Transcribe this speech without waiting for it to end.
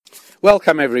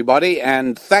Welcome, everybody,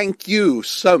 and thank you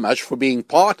so much for being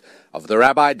part of the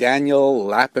Rabbi Daniel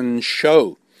Lapin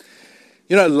Show.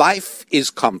 You know, life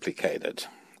is complicated,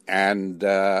 and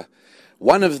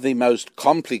one of the most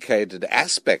complicated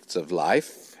aspects of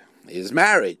life is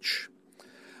marriage.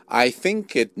 I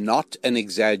think it not an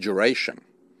exaggeration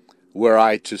were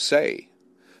I to say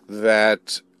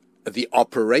that the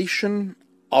operation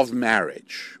of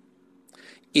marriage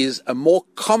is a more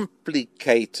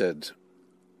complicated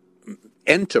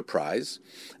enterprise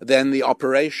than the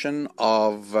operation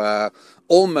of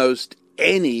almost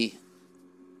any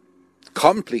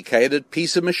complicated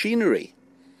piece of machinery.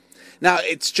 Now,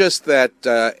 it's just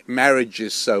that marriage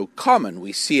is so common.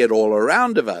 We see it all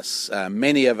around of us.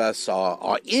 Many of us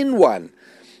are in one,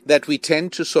 that we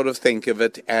tend to sort of think of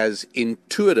it as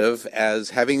intuitive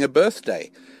as having a birthday.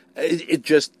 It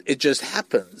just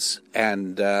happens,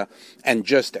 and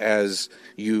just as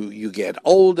you get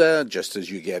older, just as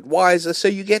you get wiser, so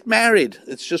you get married.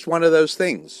 It's just one of those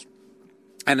things,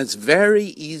 and it's very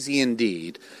easy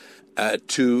indeed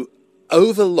to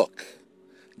overlook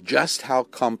just how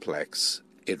complex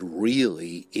it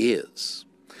really is.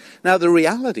 Now, the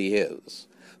reality is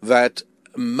that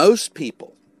most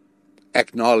people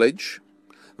acknowledge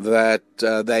that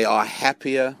they are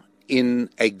happier in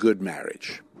a good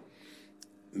marriage.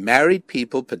 Married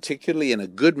people, particularly in a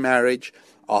good marriage,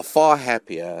 are far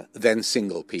happier than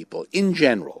single people in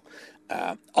general.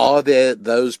 Are there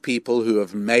those people who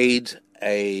have made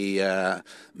a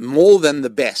more than the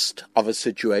best of a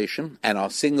situation and are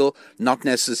single, not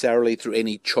necessarily through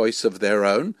any choice of their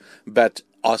own, but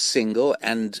are single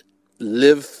and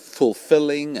live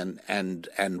fulfilling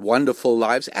and wonderful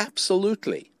lives?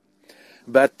 Absolutely.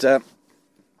 But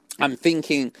I'm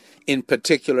thinking in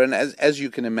particular, and as you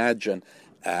can imagine,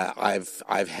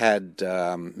 I've had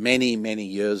many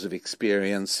years of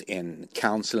experience in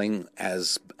counseling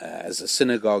as a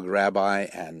synagogue rabbi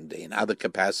and in other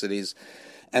capacities,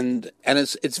 and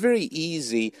it's very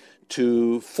easy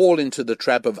to fall into the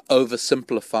trap of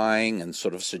oversimplifying and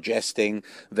sort of suggesting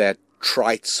that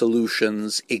trite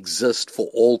solutions exist for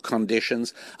all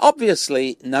conditions.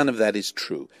 Obviously, none of that is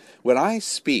true. When I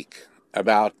speak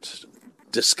about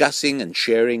discussing and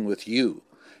sharing with you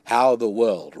how the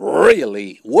world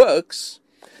really works,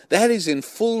 that is in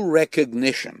full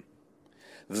recognition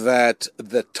that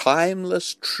the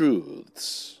timeless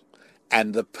truths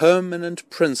and the permanent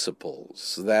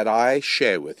principles that I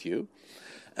share with you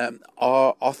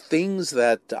are things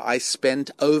that I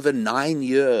spent over 9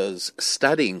 years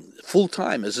studying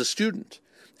full-time as a student,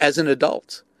 as an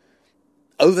adult.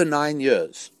 Over 9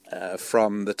 years,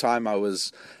 from the time I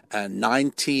was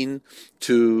 19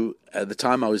 to the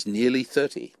time I was nearly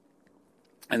 30.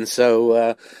 And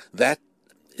so that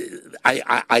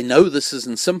I know this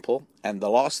isn't simple, and the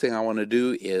last thing I want to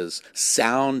do is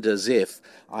sound as if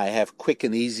I have quick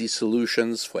and easy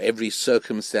solutions for every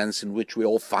circumstance in which we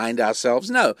all find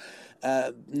ourselves. No,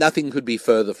 nothing could be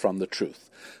further from the truth.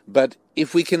 But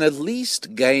if we can at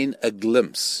least gain a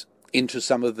glimpse into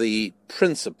some of the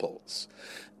principles,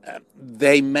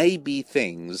 they may be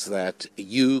things that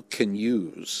you can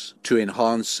use to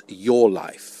enhance your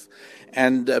life.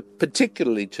 And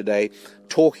particularly today,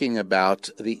 talking about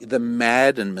the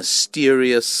mad and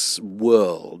mysterious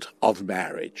world of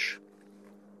marriage.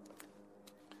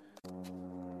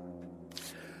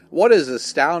 What has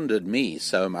astounded me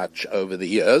so much over the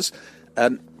years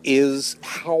is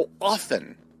how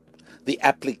often the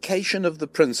application of the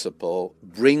principle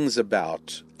brings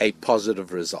about a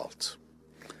positive result.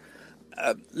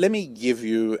 Let me give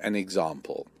you an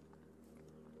example.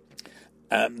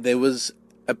 There was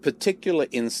a particular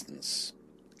instance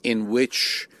in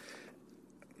which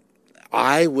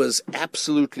I was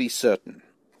absolutely certain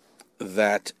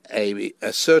that a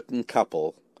certain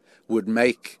couple would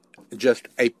make just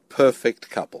a perfect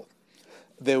couple.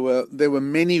 There were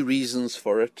many reasons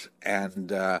for it,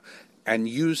 and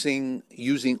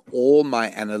using all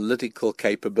my analytical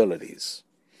capabilities,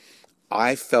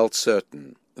 I felt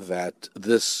certain that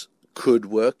this could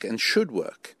work and should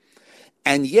work.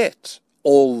 And yet,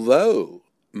 although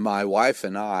my wife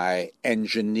and I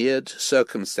engineered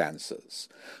circumstances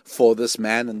for this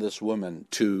man and this woman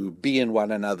to be in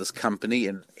one another's company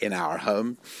in our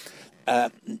home,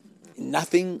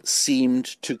 nothing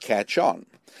seemed to catch on.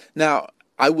 Now,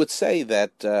 I would say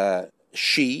that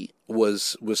she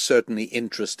was certainly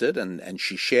interested, and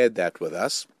she shared that with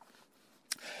us.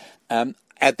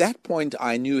 At that point,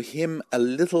 I knew him a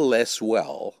little less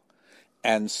well,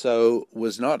 and so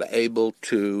was not able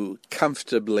to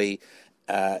comfortably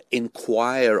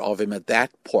inquire of him at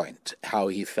that point how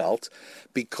he felt,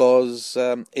 because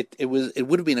it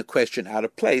would have been a question out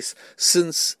of place,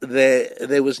 since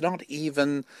there was not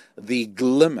even the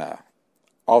glimmer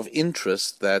of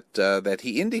interest that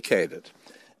he indicated.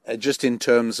 Just in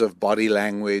terms of body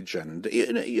language, and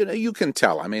you can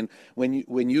tell. I mean,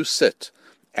 when you sit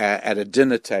at a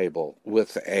dinner table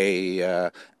with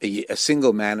a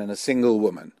single man and a single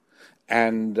woman,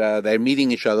 and they're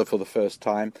meeting each other for the first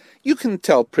time, you can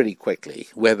tell pretty quickly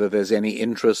whether there's any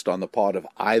interest on the part of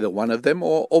either one of them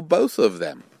or both of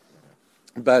them.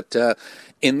 But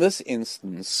in this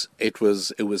instance, it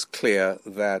was clear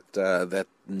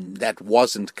that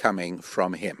wasn't coming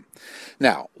from him.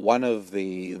 Now, one of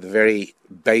the very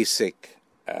basic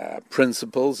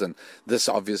principles, and this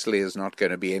obviously is not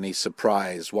going to be any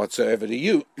surprise whatsoever to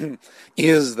you,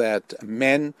 is that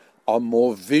men are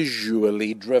more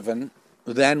visually driven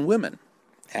than women.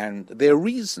 And there are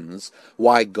reasons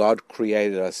why God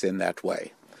created us in that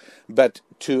way. But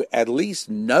to at least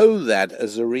know that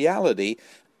as a reality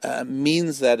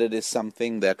means that it is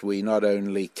something that we not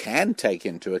only can take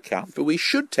into account, but we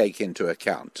should take into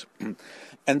account.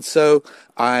 And so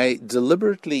I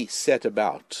deliberately set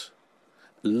about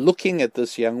looking at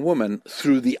this young woman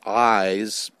through the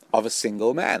eyes of a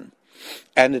single man.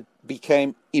 And it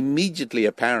became immediately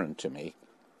apparent to me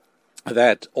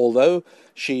that although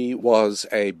she was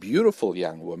a beautiful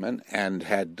young woman and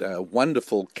had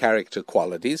wonderful character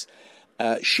qualities,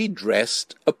 she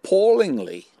dressed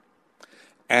appallingly.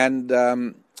 And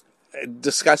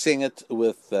discussing it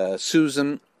with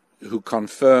Susan, who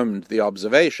confirmed the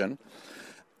observation,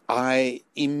 I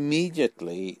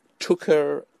immediately took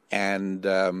her and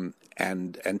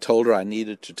told her I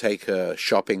needed to take her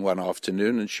shopping one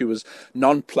afternoon, and she was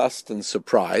nonplussed and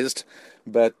surprised,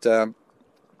 but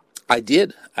I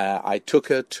did. I took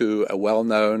her to a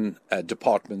well-known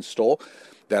department store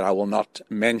that I will not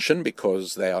mention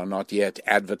because they are not yet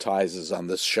advertisers on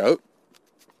this show.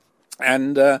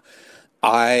 And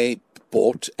I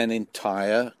bought an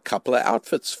entire couple of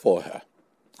outfits for her.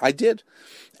 I did.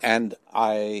 And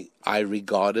I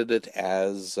regarded it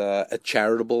as a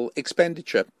charitable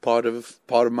expenditure, part of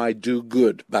my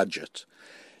do-good budget.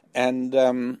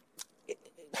 And,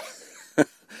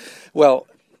 well,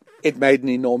 it made an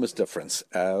enormous difference.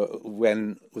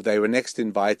 When they were next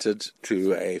invited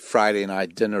to a Friday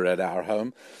night dinner at our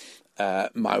home,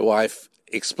 my wife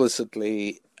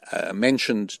explicitly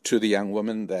mentioned to the young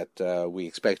woman that we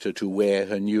expect her to wear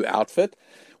her new outfit,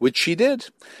 which she did.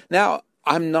 Now,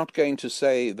 I'm not going to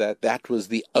say that that was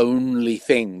the only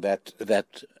thing that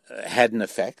had an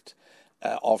effect.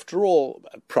 After all,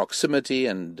 proximity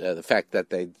and the fact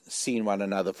that they'd seen one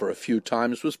another for a few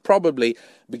times was probably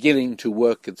beginning to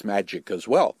work its magic as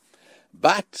well.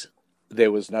 But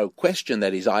there was no question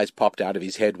that his eyes popped out of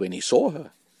his head when he saw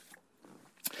her.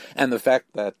 And the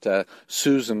fact that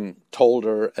Susan told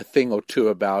her a thing or two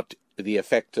about the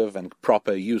effective and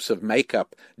proper use of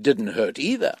makeup didn't hurt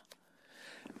either.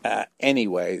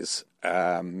 Anyways,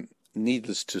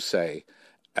 needless to say,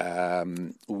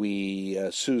 Susan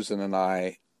and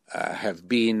I, have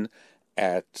been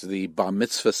at the bar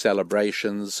mitzvah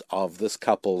celebrations of this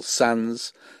couple's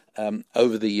sons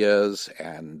over the years,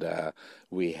 and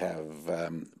we have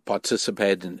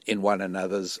participated in one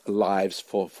another's lives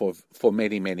for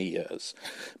many, many years.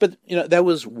 But, that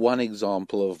was one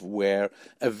example of where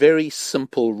a very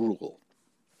simple rule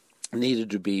needed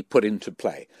to be put into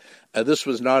play. This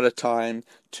was not a time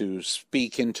to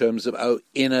speak in terms of,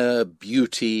 inner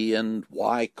beauty and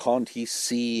why can't he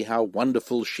see how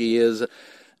wonderful she is.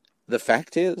 The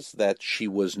fact is that she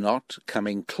was not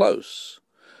coming close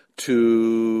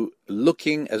to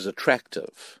looking as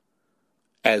attractive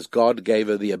as God gave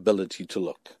her the ability to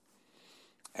look.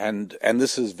 And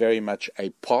this is very much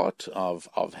a part of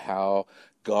how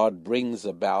God brings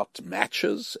about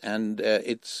matches, and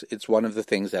it's one of the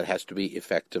things that has to be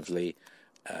effectively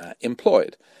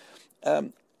employed.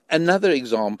 Another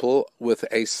example with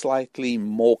a slightly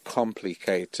more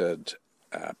complicated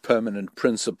permanent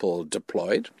principle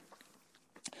deployed.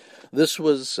 This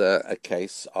was a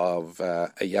case of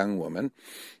a young woman,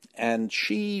 and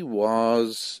she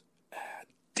was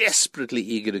desperately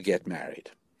eager to get married.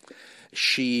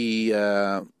 She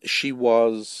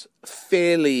was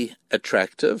fairly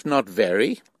attractive, not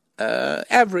very,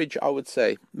 average, I would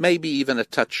say, maybe even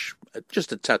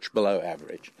just a touch below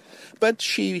average. But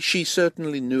she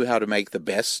certainly knew how to make the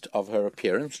best of her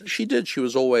appearance. She did. She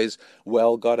was always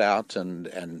well got out and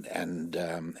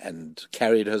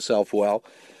carried herself well.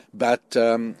 But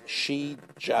she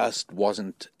just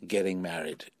wasn't getting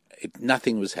married.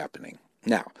 Nothing was happening.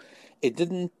 Now, it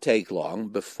didn't take long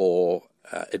before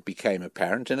it became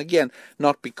apparent. And again,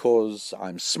 not because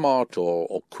I'm smart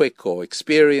or quick or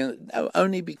experienced, no,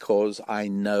 only because I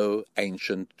know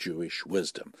ancient Jewish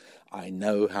wisdom. I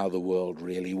know how the world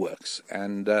really works.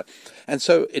 And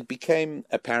so it became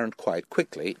apparent quite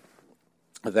quickly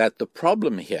that the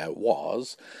problem here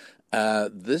was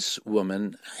this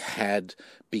woman had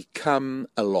become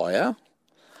a lawyer,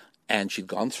 and she'd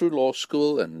gone through law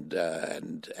school and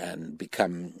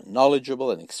become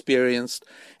knowledgeable and experienced,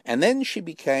 and then she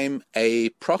became a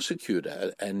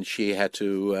prosecutor, and she had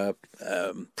to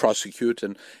prosecute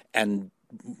and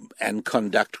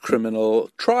conduct criminal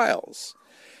trials.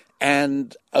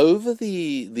 And over the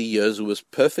years, it was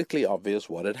perfectly obvious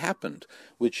what had happened,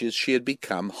 which is she had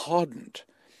become hardened.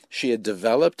 She had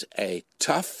developed a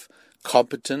tough,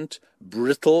 competent,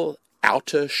 brittle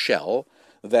outer shell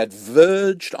that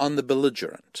verged on the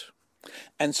belligerent.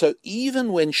 And so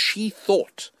even when she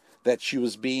thought that she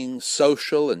was being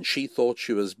social and she thought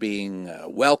she was being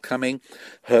welcoming,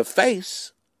 her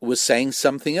face was saying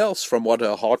something else from what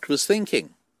her heart was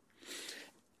thinking.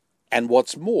 And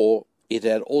what's more, it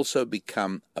had also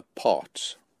become a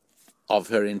part of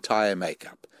her entire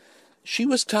makeup. She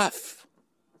was tough.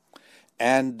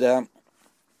 And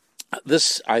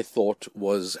this, I thought,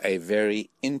 was a very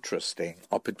interesting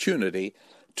opportunity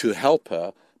to help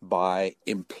her by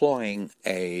employing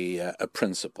a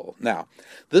principle. Now,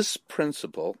 this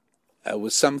principle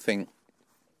was something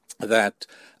that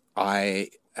I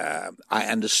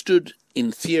understood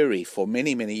in theory for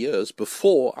many, many years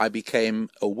before I became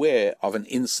aware of an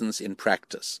instance in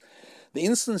practice. The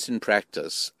instance in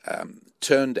practice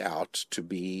turned out to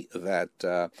be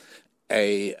that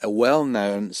a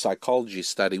well-known psychology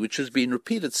study, which has been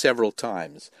repeated several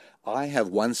times. I have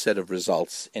one set of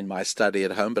results in my study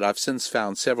at home, but I've since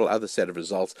found several other set of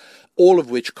results, all of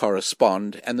which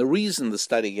correspond. And the reason the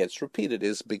study gets repeated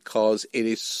is because it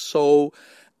is so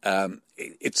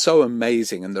it's so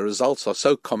amazing and the results are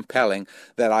so compelling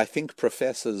that I think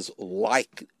professors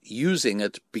like using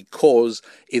it because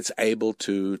it's able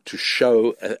to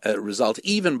show a result.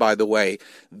 Even, by the way,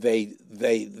 they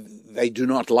do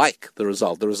not like the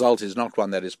result. The result is not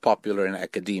one that is popular in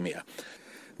academia.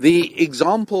 The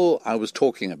example I was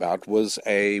talking about was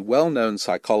a well-known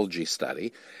psychology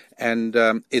study, and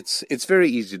it's very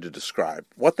easy to describe.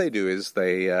 What they do is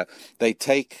they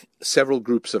take several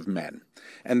groups of men,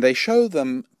 and they show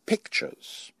them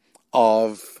pictures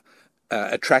of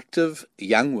attractive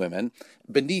young women.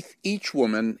 Beneath each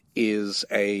woman is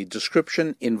a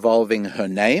description involving her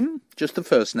name, just the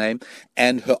first name,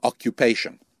 and her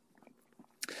occupation.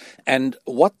 And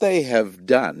what they have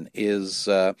done is,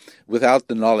 without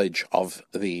the knowledge of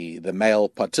the male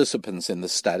participants in the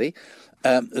study,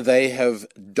 they have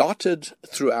dotted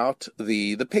throughout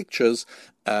the pictures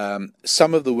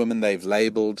some of the women they've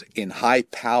labeled in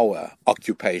high-power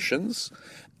occupations,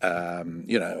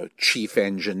 chief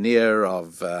engineer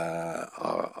of a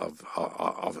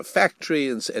factory,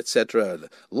 etc.,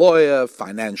 lawyer,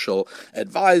 financial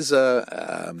advisor,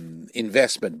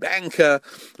 investment banker,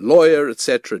 lawyer,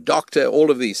 etc., doctor, all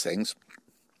of these things.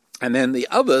 And then the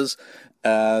others,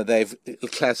 they've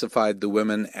classified the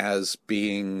women as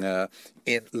being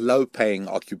in low-paying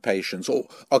occupations or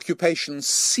occupations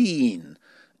seen,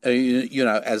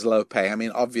 as low-paying. I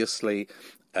mean, obviously,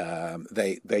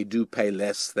 they do pay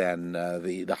less than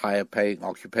the higher paying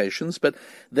occupations, but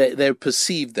they're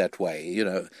perceived that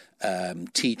way.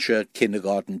 Teacher,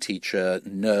 kindergarten teacher,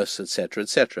 nurse, etc.,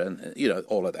 and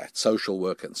all of that, social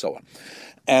work, and so on.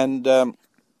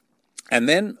 And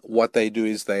then what they do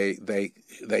is they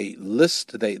ask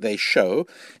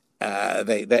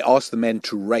the men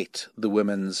to rate the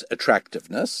women's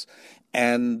attractiveness,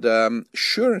 and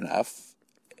sure enough.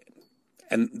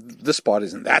 And this part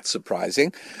isn't that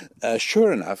surprising.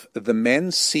 Sure enough, the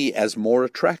men see as more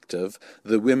attractive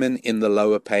the women in the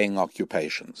lower-paying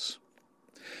occupations.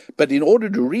 But in order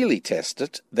to really test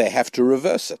it, they have to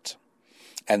reverse it.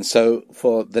 And so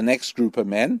for the next group of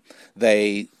men,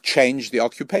 they change the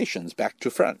occupations back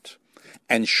to front.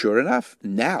 And sure enough,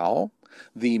 now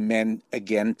the men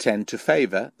again tend to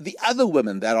favor the other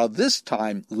women that are this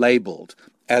time labeled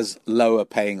as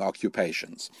lower-paying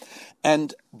occupations.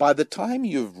 And by the time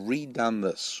you've redone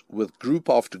this with group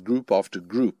after group after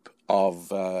group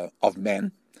of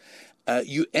men,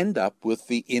 you end up with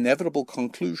the inevitable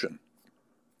conclusion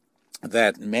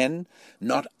that men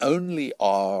not only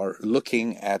are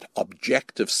looking at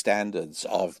objective standards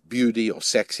of beauty or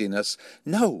sexiness,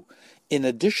 no, in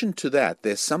addition to that,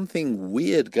 there's something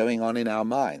weird going on in our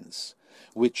minds,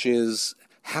 which is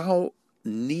how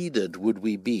needed would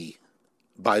we be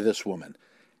by this woman?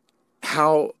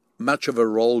 How much of a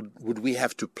role would we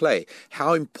have to play?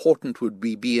 How important would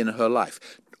we be in her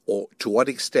life? Or to what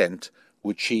extent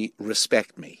would she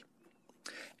respect me?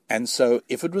 And so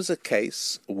if it was a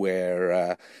case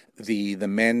where the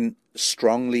men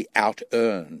strongly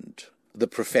out-earned the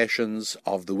professions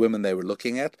of the women they were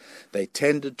looking at, they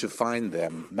tended to find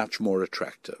them much more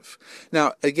attractive.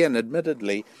 Now, again,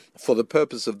 admittedly, for the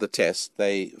purpose of the test,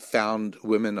 they found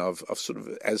women of sort of,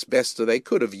 as best as they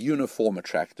could, of uniform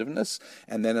attractiveness.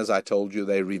 And then, as I told you,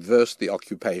 they reversed the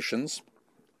occupations.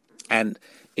 And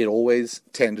it always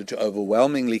tended to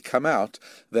overwhelmingly come out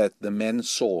that the men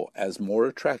saw as more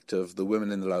attractive the women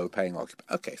in the lower paying occupation.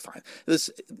 Okay, fine.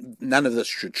 None of this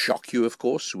should shock you, of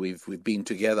course. We've been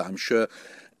together, I'm sure.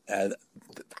 I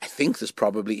think this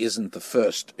probably isn't the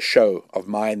first show of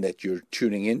mine that you're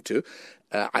tuning into.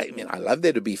 I love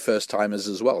there to be first-timers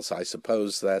as well, so I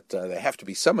suppose that there have to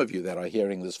be some of you that are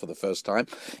hearing this for the first time.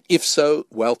 If so,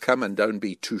 welcome, and don't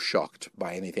be too shocked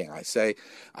by anything I say.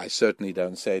 I certainly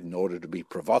don't say it in order to be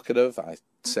provocative. I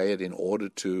say it in order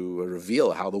to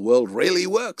reveal how the world really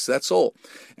works, that's all.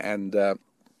 And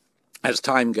as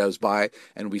time goes by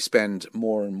and we spend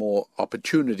more and more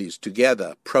opportunities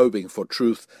together probing for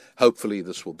truth, hopefully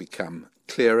this will become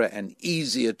clearer and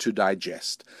easier to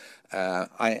digest.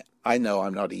 I know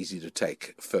I'm not easy to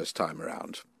take first time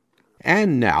around.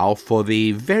 And now, for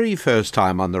the very first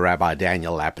time on the Rabbi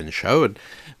Daniel Lapin Show, and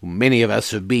many of us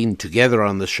have been together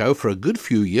on the show for a good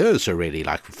few years already,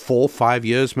 like 4 or 5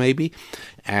 years maybe,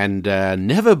 and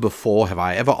never before have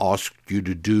I ever asked you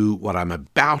to do what I'm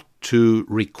about to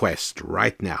request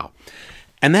right now,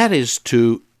 and that is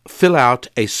to fill out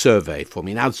a survey for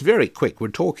me. Now, it's very quick. We're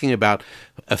talking about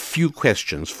a few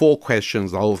questions, 4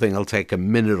 questions. The whole thing will take a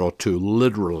minute or two,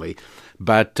 literally.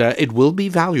 But it will be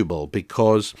valuable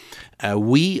because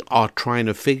we are trying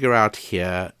to figure out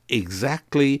here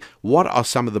exactly what are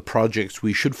some of the projects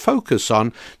we should focus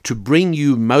on to bring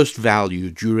you most value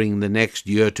during the next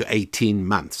year to 18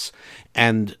 months.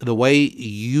 And the way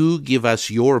you give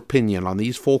us your opinion on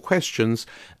these 4 questions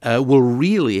will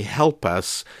really help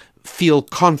us feel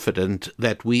confident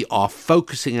that we are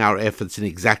focusing our efforts in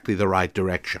exactly the right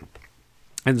direction.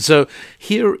 And so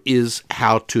here is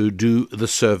how to do the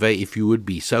survey, if you would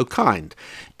be so kind.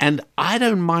 And I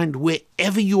don't mind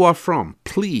wherever you are from,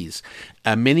 please.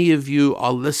 Many of you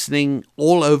are listening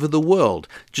all over the world.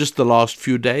 Just the last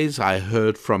few days, I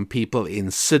heard from people in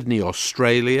Sydney,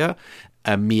 Australia,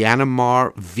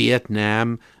 Myanmar,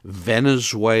 Vietnam,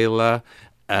 Venezuela,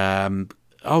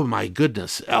 oh my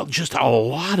goodness, just a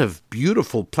lot of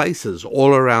beautiful places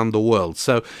all around the world.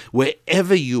 So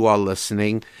wherever you are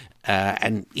listening,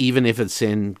 and even if it's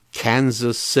in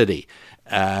Kansas City,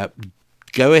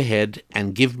 go ahead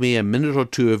and give me a minute or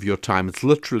two of your time. It's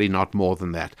literally not more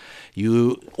than that.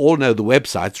 You all know the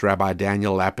website's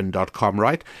rabbidaniellapin.com,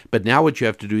 right? But now what you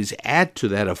have to do is add to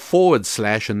that a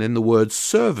 / and then the word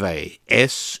survey,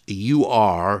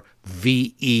 SURVEY.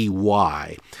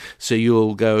 So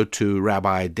you'll go to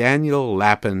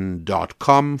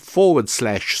rabbidaniellapin.com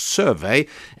 / survey,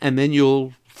 and then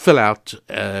you'll fill out,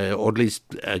 or at least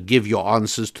give your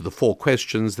answers to the 4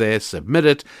 questions there, submit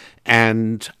it,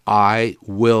 and I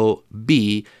will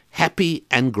be happy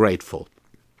and grateful.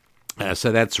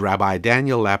 So that's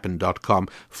rabbidaniellapin.com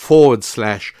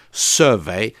 /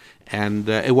 survey, and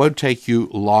it won't take you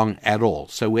long at all.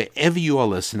 So wherever you are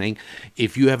listening,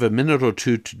 if you have a minute or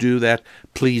two to do that,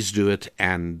 please do it,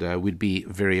 and we'd be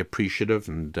very appreciative,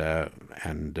 and I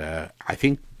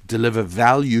think deliver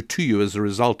value to you as a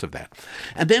result of that.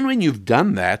 And then when you've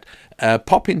done that,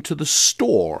 pop into the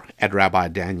store at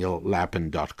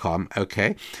rabbidaniellapin.com,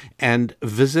 okay, and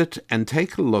visit and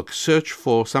take a look, search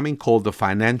for something called the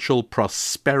Financial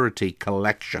Prosperity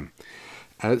Collection.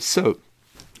 So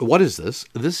what is this?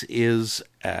 This is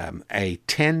a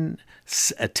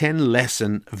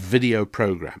 10-lesson video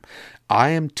program. I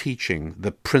am teaching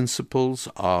the principles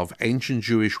of ancient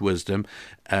Jewish wisdom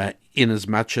in as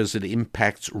much as it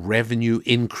impacts revenue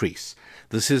increase.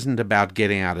 This isn't about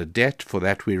getting out of debt. For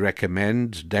that, we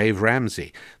recommend Dave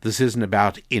Ramsey. This isn't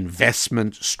about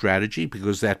investment strategy,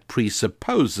 because that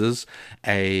presupposes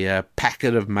a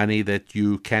packet of money that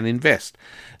you can invest.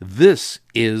 This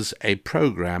is a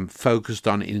program focused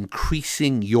on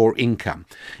increasing your income.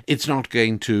 It's not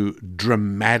going to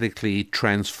dramatically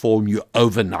transform you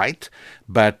overnight,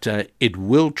 but it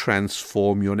will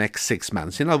transform your next 6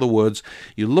 months. In other words,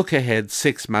 you look ahead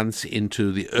 6 months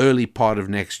into the early part of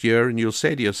next year, and you'll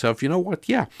say to yourself, you know what,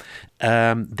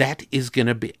 that is going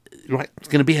to be right. It's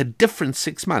going to be a different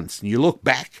 6 months. And you look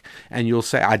back and you'll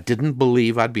say, I didn't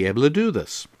believe I'd be able to do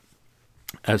this.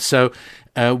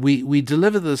 We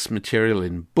deliver this material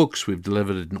in books, we've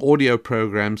delivered it in audio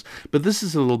programs, but this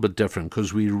is a little bit different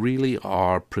because we really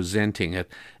are presenting it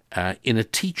in a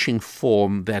teaching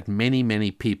form that many,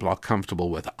 many people are comfortable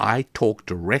with. I talk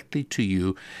directly to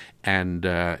you, and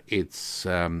it's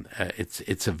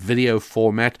a video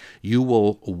format. You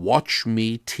will watch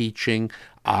me teaching.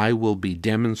 I will be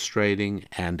demonstrating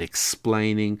and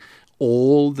explaining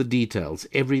all the details,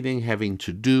 everything having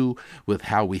to do with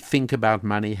how we think about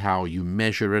money, how you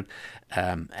measure it,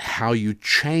 how you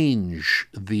change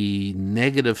the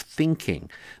negative thinking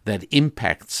that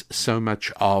impacts so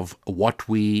much of what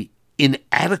we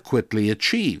inadequately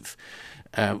achieve.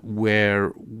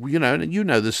 Where, you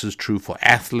know, this is true for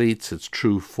athletes, it's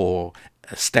true for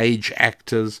stage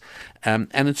actors, and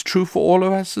it's true for all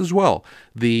of us as well.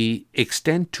 The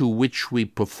extent to which we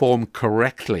perform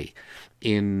correctly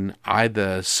in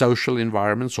either social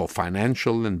environments or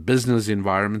financial and business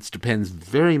environments depends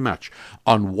very much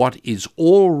on what is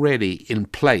already in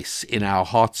place in our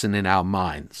hearts and in our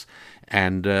minds.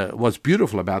 And what's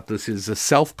beautiful about this is a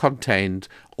self-contained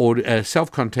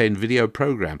video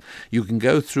program. You can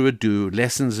go through it, do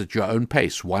lessons at your own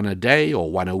pace, one a day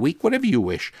or one a week, whatever you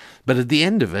wish. But at the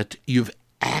end of it, you've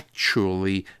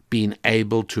actually been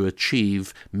able to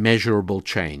achieve measurable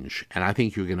change. And I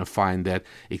think you're going to find that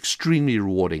extremely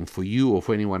rewarding for you or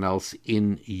for anyone else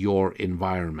in your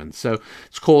environment. So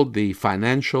it's called the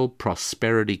Financial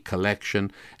Prosperity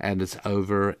Collection, and it's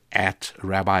over at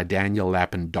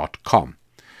rabbidaniellapin.com.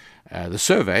 The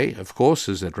survey, of course,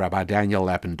 is at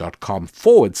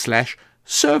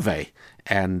rabbidaniellapin.com/survey.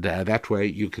 And that way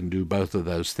you can do both of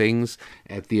those things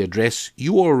at the address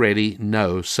you already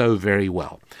know so very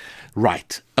well.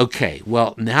 Right. Okay.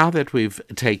 Well, now that we've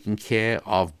taken care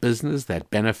of business that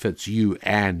benefits you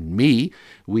and me,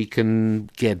 we can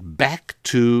get back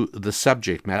to the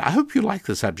subject matter. I hope you like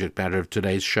the subject matter of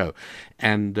today's show.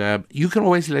 And you can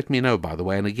always let me know, by the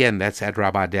way. And again, that's at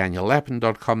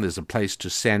rabbidaniellapin.com. There's a place to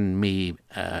send me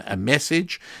a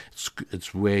message.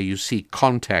 It's where you see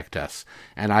contact us.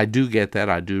 And I do get that.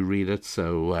 I do read it.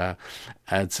 So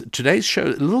today's show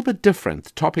a little bit different.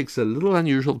 The topic's a little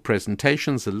unusual.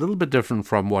 Presentation's a little bit different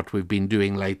from what we've been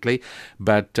doing lately.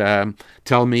 But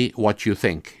tell me what you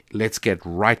think. Let's get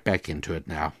right back into it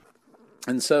now.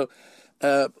 And so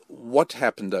what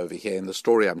happened over here in the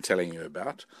story I'm telling you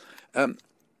about,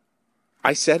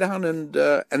 I sat down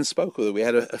and spoke with her. We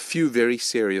had a few very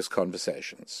serious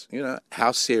conversations. You know,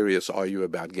 how serious are you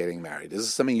about getting married? Is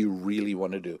this something you really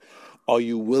want to do? Are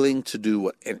you willing to do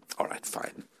what? All right,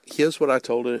 fine. Here's what I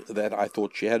told her that I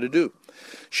thought she had to do.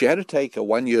 She had to take a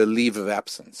 1-year leave of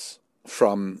absence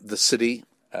from the city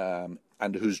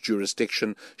under whose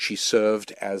jurisdiction she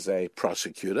served as a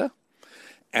prosecutor.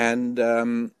 And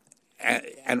by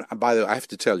the way, I have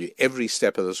to tell you, every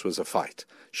step of this was a fight.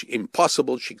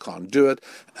 Impossible, she can't do it.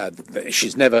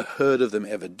 She's never heard of them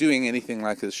ever doing anything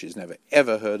like this. She's never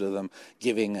ever heard of them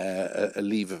giving a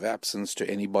leave of absence to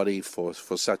anybody for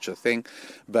such a thing.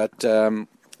 But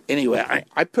anyway,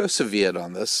 I persevered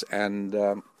on this, and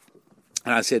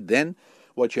I said, then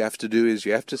what you have to do is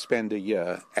you have to spend a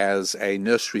year as a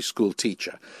nursery school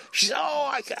teacher. She said,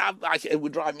 it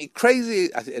would drive me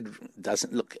crazy. I said, it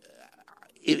doesn't look...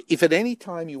 If at any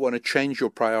time you want to change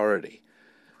your priority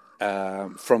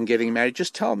from getting married,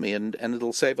 just tell me, and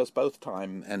it'll save us both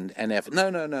time and effort. No.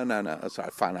 So I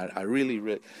find out. I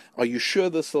really, are you sure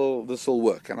this'll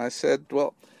work? And I said,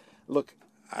 well, look,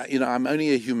 I'm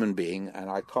only a human being, and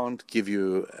I can't give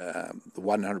you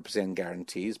 100%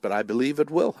 guarantees, but I believe it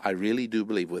will. I really do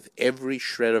believe, with every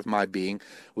shred of my being,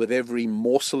 with every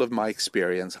morsel of my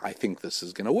experience, I think this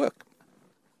is going to work.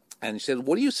 And she said,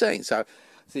 what are you saying? So I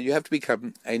said, you have to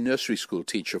become a nursery school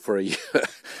teacher for a year.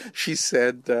 She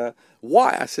said,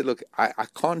 why? I said, look, I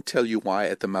can't tell you why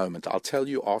at the moment. I'll tell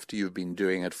you after you've been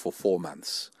doing it for 4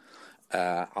 months.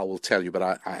 I will tell you,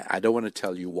 but I don't want to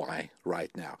tell you why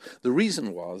right now. The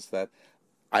reason was that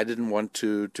I didn't want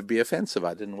to be offensive.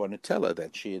 I didn't want to tell her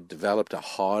that she had developed a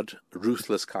hard,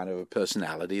 ruthless kind of a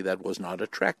personality that was not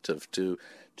attractive to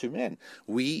men.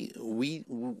 We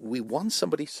want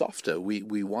somebody softer.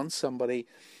 We want somebody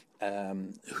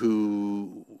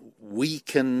who we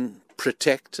can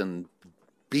protect and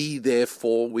be there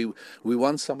for. We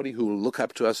want somebody who will look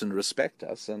up to us and respect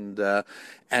us. And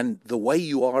the way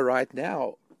you are right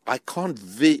now, I can't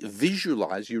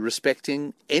visualize you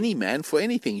respecting any man for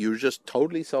anything. You're just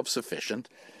totally self-sufficient.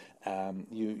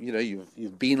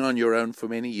 You've been on your own for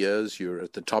many years. You're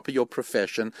at the top of your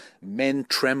profession. Men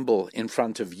tremble in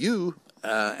front of you.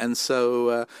 And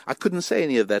so I couldn't say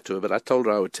any of that to her, but I told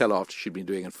her I would tell her after she'd been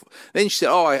doing it. Then she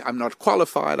said, "Oh, I'm not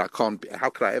qualified. I can't. How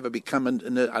could I ever become a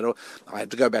nurse? I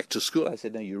had to go back to school." I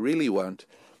said, "No, you really won't.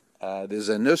 There's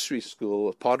a nursery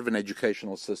school, part of an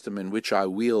educational system in which I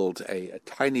wield a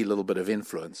tiny little bit of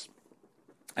influence.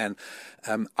 And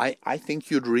I think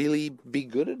you'd really be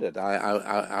good at it.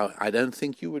 I don't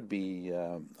think you would be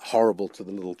horrible to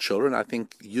the little children. I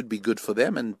think you'd be good for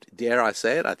them, and dare I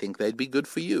say it, I think they'd be good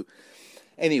for you."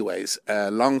 Anyways,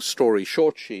 long story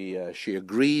short, she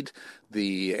agreed.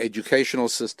 The educational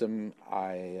system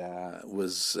I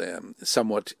was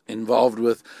somewhat involved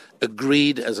with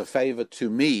agreed as a favor to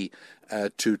me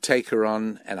to take her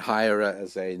on and hire her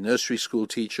as a nursery school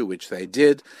teacher, which they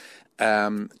did.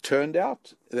 Turned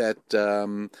out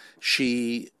that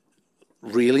she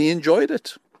really enjoyed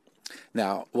it.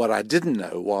 Now, what I didn't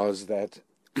know was that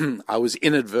I was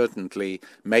inadvertently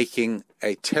making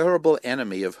a terrible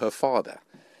enemy of her father,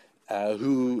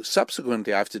 who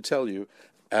subsequently, I have to tell you,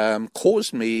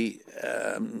 caused me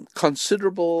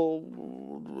considerable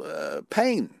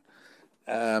pain,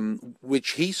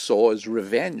 which he saw as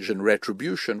revenge and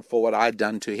retribution for what I'd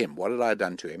done to him. What had I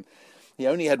done to him? He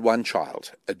only had one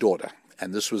child, a daughter,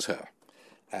 and this was her.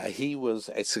 He was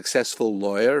a successful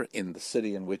lawyer in the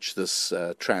city in which this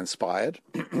transpired,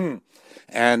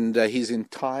 and his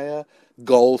entire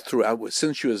goal throughout,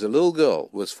 since she was a little girl,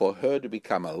 was for her to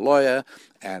become a lawyer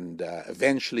and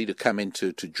eventually to come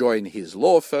into to join his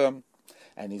law firm.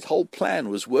 And his whole plan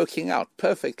was working out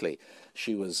perfectly.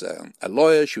 She was a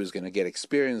lawyer. She was going to get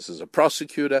experience as a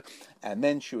prosecutor, and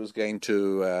then she was going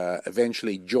to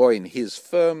eventually join his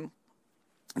firm,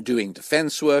 doing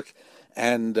defense work,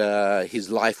 and his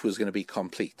life was going to be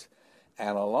complete.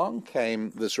 And along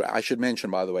came this. I should mention,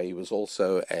 by the way, he was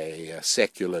also a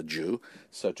secular Jew.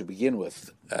 So to begin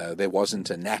with, there wasn't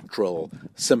a natural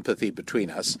sympathy between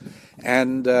us,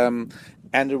 and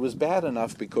it was bad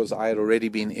enough because I had already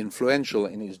been influential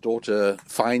in his daughter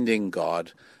finding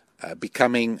God,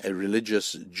 becoming a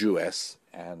religious Jewess,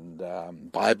 and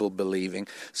Bible believing.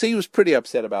 So he was pretty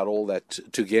upset about all that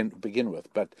to begin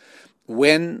with. But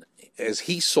when, as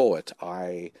he saw it,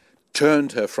 I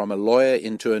turned her from a lawyer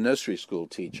into a nursery school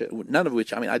teacher, none of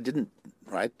which, I didn't,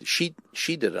 right? She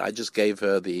did it. I just gave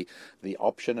her the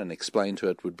option and explained to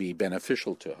her it would be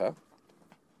beneficial to her.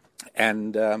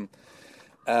 And,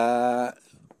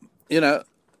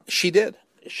 she did.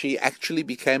 She actually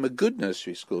became a good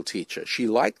nursery school teacher. She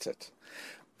liked it.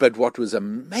 But what was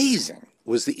amazing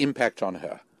was the impact on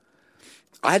her.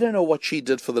 I don't know what she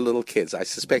did for the little kids. I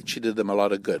suspect she did them a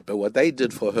lot of good. But what they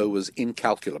did for her was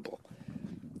incalculable.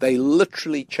 They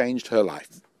literally changed her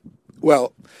life.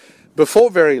 Well, before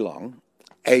very long,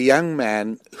 a young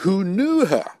man who knew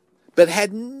her but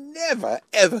had never,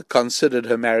 ever considered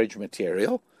her marriage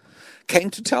material came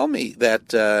to tell me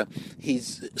that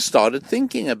he's started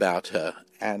thinking about her.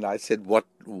 And I said, what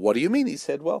do you mean? He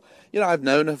said, well, I've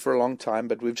known her for a long time,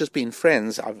 but we've just been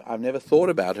friends. I've never thought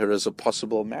about her as a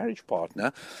possible marriage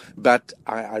partner, but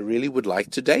I really would like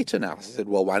to date her now. I said,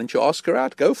 well, why don't you ask her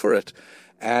out? Go for it.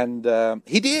 And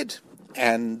he did.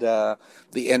 And the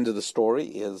end of the story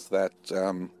is that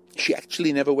she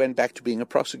actually never went back to being a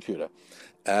prosecutor.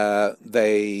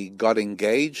 They got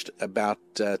engaged about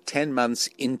 10 months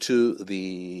into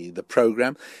the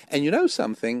program. And you know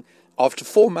something? After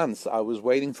 4 months, I was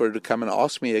waiting for her to come and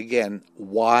ask me again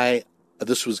why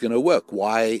this was going to work,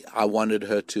 why I wanted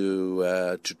her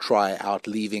to try out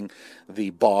leaving the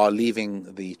bar,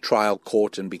 leaving the trial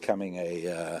court and becoming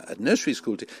a nursery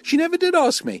school teacher. She never did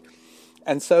ask me.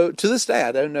 And so to this day,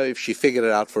 I don't know if she figured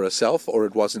it out for herself or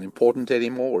it wasn't important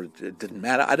anymore or it didn't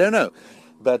matter. I don't know.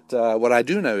 But what I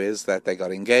do know is that they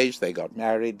got engaged, they got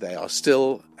married, they are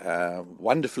still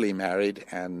wonderfully married,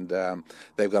 and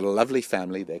they've got a lovely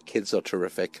family. Their kids are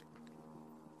terrific.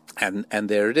 And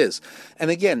there it is.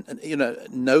 And again,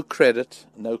 no credit.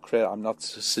 I'm not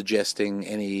suggesting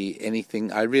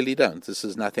anything. I really don't. This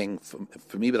is nothing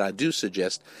for me, but I do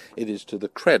suggest it is to the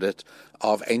credit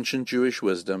of ancient Jewish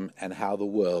wisdom and how the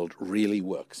world really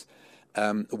works.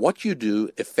 What you do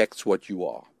affects what you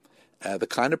are. The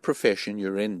kind of profession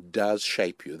you're in does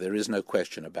shape you. There is no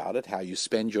question about it. How you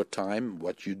spend your time,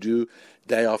 what you do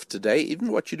day after day,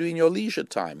 even what you do in your leisure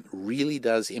time really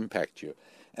does impact you.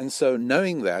 And so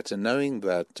knowing that and knowing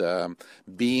that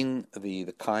being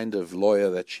the kind of lawyer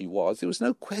that she was, there was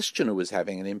no question it was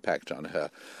having an impact on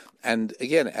her. And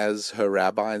again, as her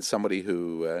rabbi and somebody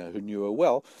who knew her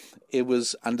well, it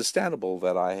was understandable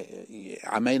that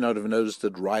I may not have noticed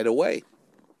it right away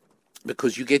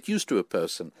because you get used to a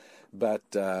person.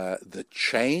 But the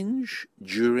change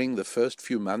during the first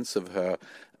few months of her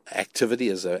activity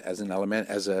as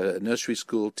a nursery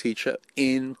school teacher,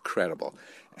 incredible.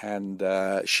 And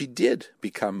she did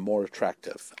become more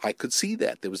attractive. I could see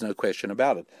that. There was no question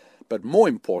about it. But more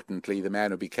importantly, the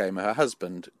man who became her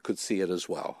husband could see it as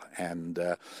well, and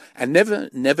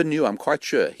never knew. I'm quite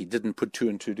sure he didn't put two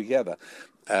and two together.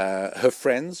 Her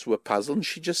friends were puzzled, and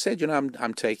she just said,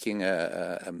 I'm taking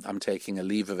a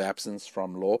leave of absence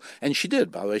from law, and she did.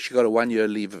 By the way, she got a 1-year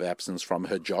leave of absence from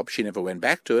her job. She never went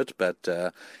back to it,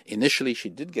 but initially she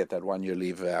did get that 1-year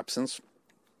leave of absence.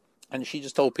 And she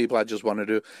just told people, I just wanted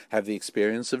to have the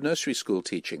experience of nursery school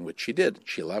teaching, which she did.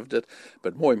 She loved it.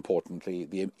 But more importantly,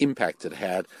 the impact it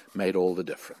had made all the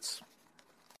difference.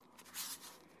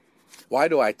 Why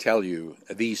do I tell you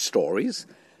these stories?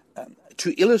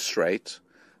 To illustrate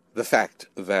the fact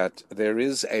that there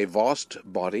is a vast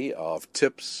body of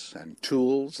tips and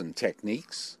tools and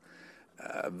techniques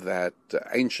that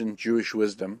ancient Jewish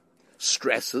wisdom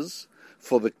stresses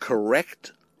for the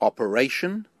correct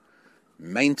operation,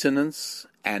 maintenance,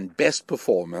 and best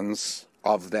performance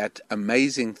of that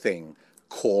amazing thing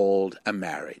called a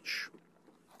marriage.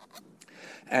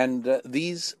 And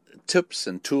these tips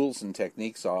and tools and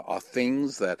techniques are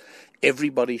things that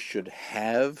everybody should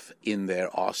have in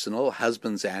their arsenal,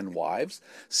 husbands and wives,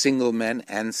 single men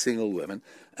and single women,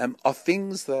 are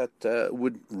things that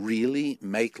would really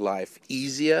make life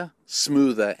easier,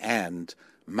 smoother, and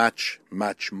much,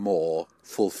 much more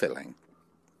fulfilling.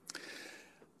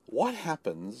 What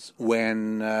happens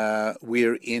when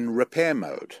we're in repair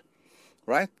mode,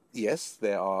 right? Yes,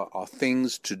 there are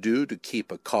things to do to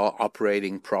keep a car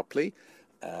operating properly.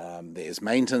 There's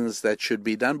maintenance that should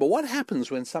be done. But what happens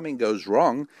when something goes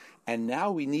wrong and now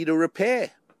we need a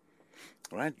repair,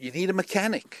 right? You need a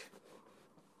mechanic,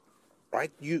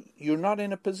 right? You're not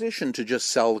in a position to just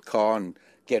sell the car and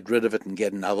get rid of it and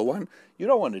get another one. You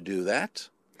don't want to do that.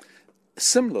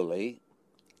 Similarly,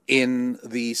 in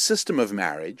the system of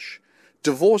marriage,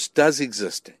 divorce does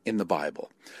exist in the Bible.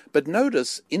 But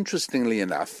notice, interestingly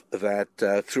enough, that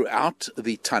throughout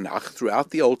the Tanakh, throughout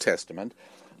the Old Testament,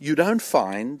 you don't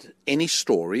find any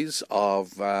stories of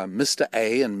Mr.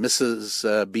 A and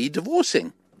Mrs. B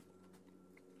divorcing.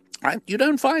 Right? You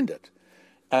don't find it.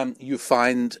 You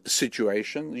find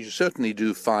situations, you certainly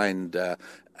do find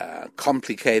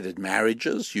complicated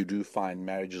marriages, you do find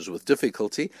marriages with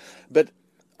difficulty, but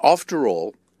after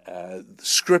all,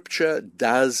 Scripture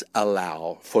does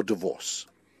allow for divorce.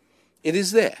 It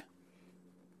is there.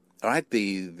 All right,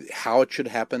 how it should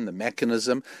happen, the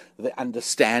mechanism, the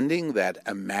understanding that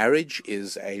a marriage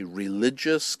is a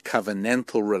religious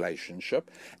covenantal relationship,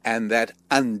 and that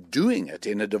undoing it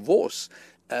in a divorce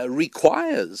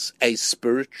requires a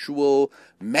spiritual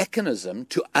mechanism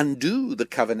to undo the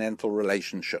covenantal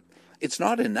relationship. It's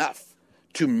not enough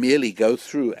to merely go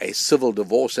through a civil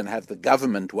divorce and have the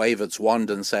government wave its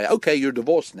wand and say, okay, you're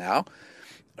divorced now.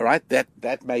 All right,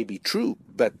 that may be true,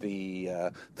 but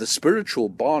the spiritual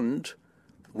bond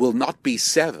will not be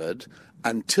severed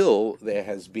until there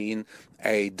has been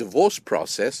a divorce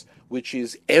process which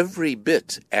is every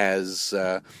bit as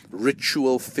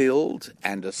ritual-filled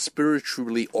and as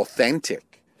spiritually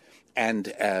authentic and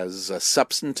as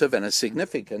substantive and as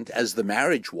significant as the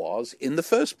marriage was in the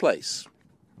first place.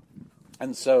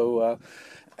 And so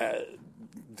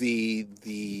the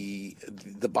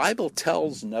Bible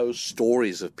tells no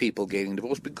stories of people getting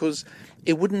divorced because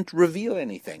it wouldn't reveal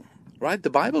anything, right? The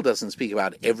Bible doesn't speak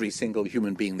about every single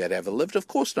human being that ever lived. Of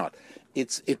course not.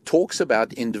 It talks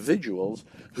about individuals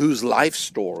whose life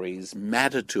stories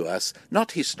matter to us,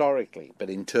 not historically, but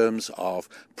in terms of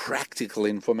practical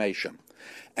information.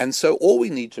 And so all we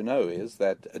need to know is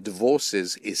that a divorce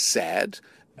is sad,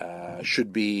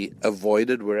 should be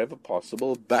avoided wherever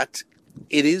possible, but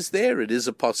it is there. It is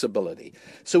a possibility.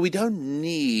 So we don't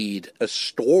need a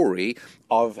story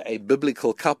of a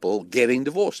biblical couple getting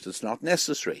divorced. It's not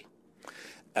necessary.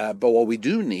 But what we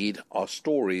do need are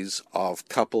stories of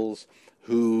couples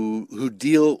who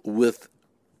deal with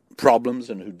problems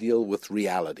and who deal with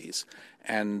realities.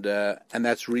 And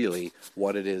that's really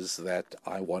what it is that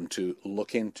I want to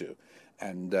look into.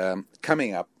 And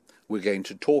coming up, we're going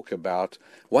to talk about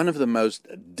one of the most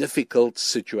difficult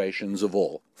situations of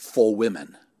all for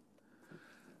women.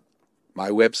 My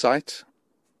website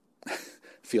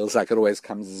feels like it always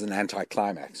comes as an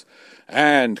anticlimax.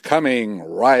 And coming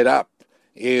right up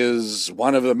is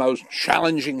one of the most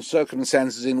challenging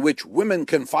circumstances in which women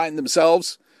can find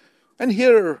themselves. And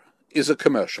here is a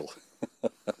commercial.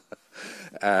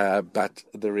 But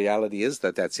the reality is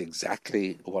that that's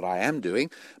exactly what I am doing.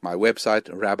 My website,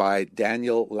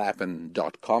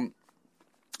 rabbidaniellapin.com.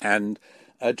 And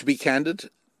to be candid,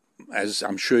 as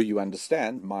I'm sure you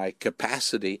understand, my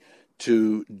capacity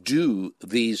to do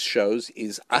these shows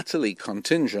is utterly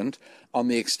contingent on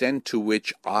the extent to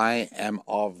which I am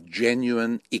of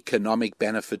genuine economic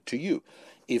benefit to you.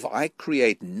 If I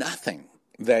create nothing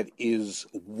that is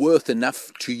worth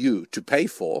enough to you to pay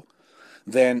for,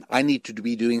 then I need to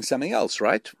be doing something else,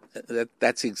 right?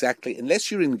 That's exactly, unless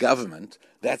you're in government,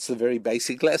 that's the very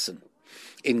basic lesson.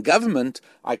 In government,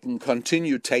 I can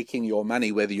continue taking your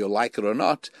money whether you like it or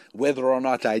not, whether or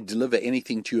not I deliver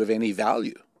anything to you of any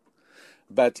value.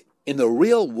 But in the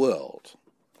real world,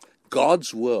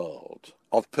 God's world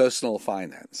of personal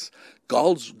finance,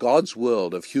 God's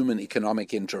world of human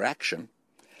economic interaction,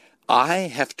 I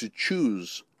have to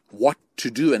choose what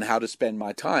to do and how to spend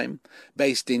my time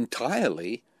based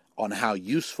entirely on how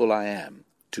useful I am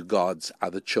to God's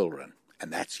other children,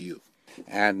 and that's you.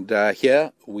 And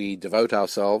here we devote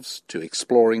ourselves to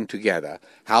exploring together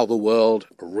how the world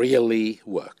really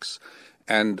works.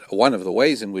 And one of the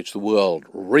ways in which the world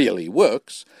really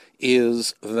works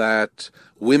is that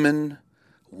women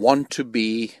want to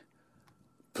be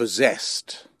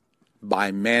possessed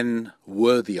by men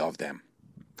worthy of them.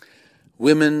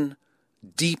 Women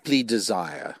deeply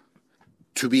desire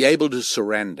to be able to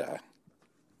surrender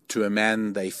to a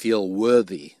man they feel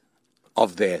worthy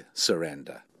of their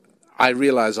surrender. I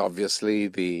realize, obviously,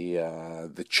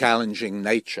 the challenging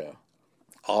nature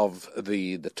of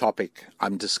the topic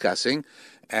I'm discussing,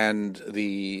 and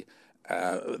the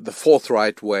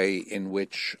forthright way in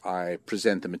which I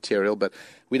present the material. But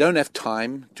we don't have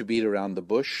time to beat around the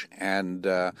bush, and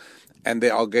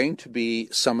there are going to be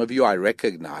some of you, I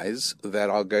recognize,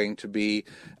 that are going to be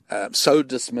so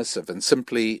dismissive and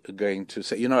simply going to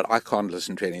say, you know what, I can't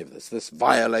listen to any of this. This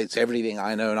violates everything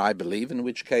I know and I believe, in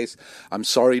which case I'm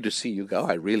sorry to see you go.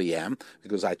 I really am,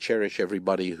 because I cherish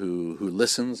everybody who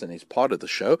listens and is part of the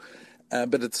show.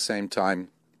 But at the same time,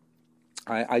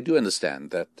 I do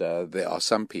understand that there are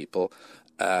some people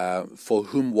for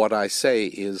whom what I say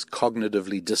is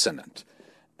cognitively dissonant,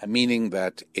 meaning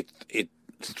that it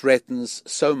threatens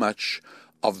so much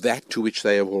of that to which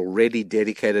they have already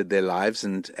dedicated their lives,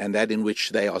 and that in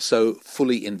which they are so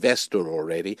fully invested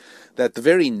already, that the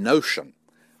very notion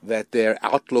that their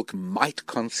outlook might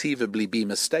conceivably be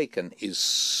mistaken is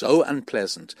so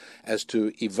unpleasant as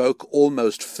to evoke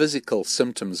almost physical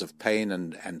symptoms of pain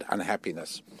and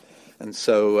unhappiness. And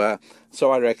so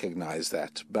I recognize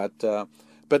that.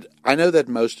 But I know that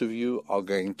most of you are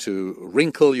going to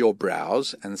wrinkle your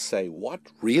brows and say, what,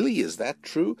 really? Is that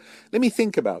true? Let me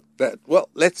think about that. Well,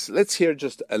 let's hear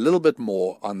just a little bit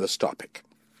more on this topic.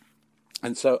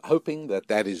 And so, hoping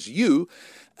that is you,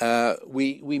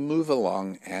 we move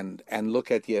along and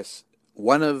look at, yes,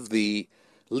 one of the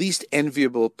least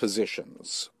enviable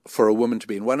positions for a woman to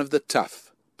be in, one of the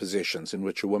tough positions in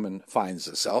which a woman finds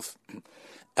herself,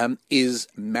 is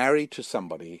married to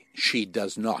somebody she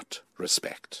does not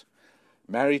respect,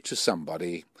 married to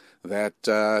somebody that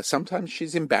sometimes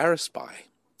she's embarrassed by,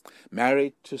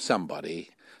 married to somebody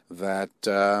that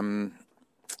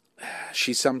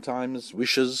she sometimes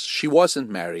wishes she wasn't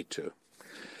married to.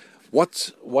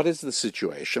 What is the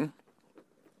situation?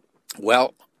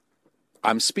 Well,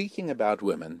 I'm speaking about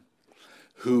women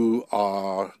who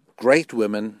are great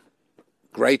women,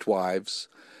 great wives,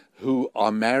 who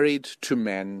are married to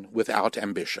men without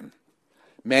ambition,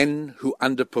 men who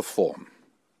underperform.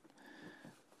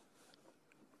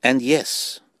 And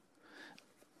yes,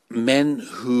 men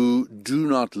who do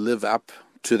not live up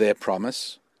to their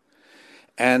promise.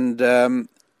 And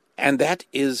that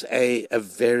is a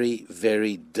very,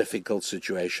 very difficult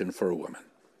situation for a woman.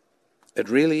 It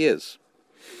really is.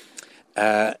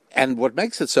 And what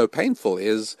makes it so painful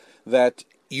is that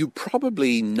you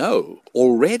probably know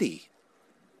already,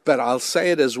 but I'll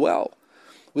say it as well,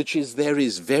 which is there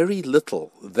is very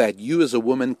little that you as a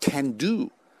woman can do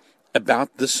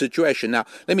about this situation. Now,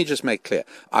 let me just make clear.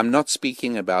 I'm not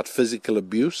speaking about physical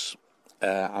abuse.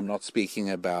 I'm not speaking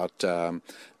about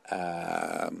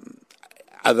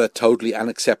other totally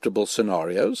unacceptable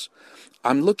scenarios.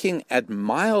 I'm looking at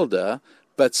milder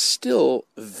but still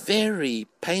very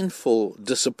painful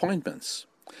disappointments.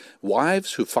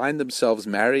 Wives who find themselves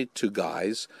married to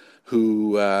guys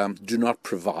who do not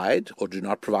provide or do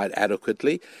not provide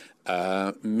adequately,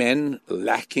 men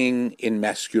lacking in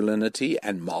masculinity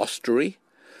and mastery.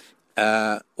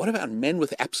 What about men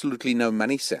with absolutely no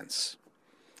money sense?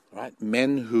 Right?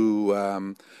 Men who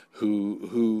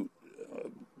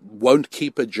won't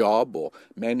keep a job, or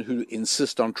men who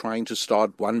insist on trying to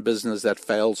start one business that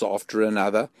fails after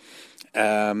another.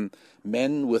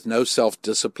 Men with no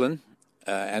self-discipline,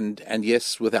 and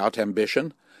yes, without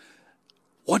ambition.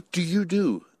 What do you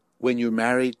do when you're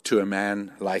married to a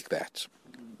man like that?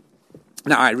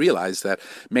 Now, I realize that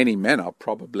many men are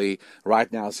probably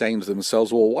right now saying to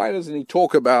themselves, well, why doesn't he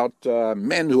talk about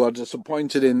men who are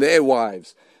disappointed in their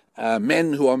wives,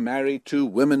 men who are married to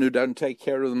women who don't take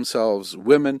care of themselves,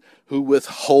 women who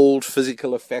withhold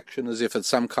physical affection as if it's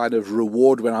some kind of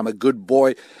reward when I'm a good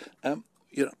boy?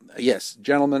 Yes,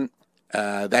 gentlemen,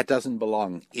 that doesn't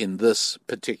belong in this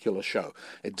particular show.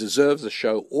 It deserves a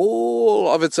show all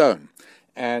of its own.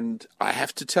 And I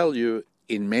have to tell you,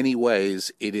 in many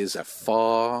ways, it is a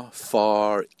far,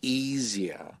 far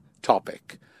easier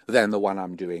topic than the one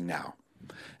I'm doing now.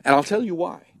 And I'll tell you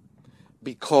why.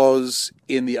 Because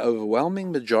in the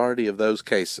overwhelming majority of those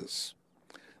cases,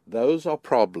 those are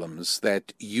problems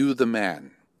that you, the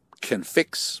man, can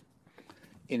fix.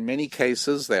 In many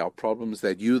cases, they are problems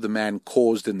that you, the man,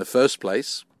 caused in the first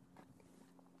place.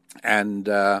 And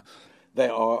they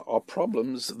are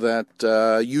problems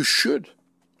that you should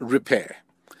repair.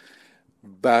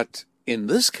 But in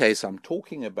this case, I'm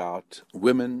talking about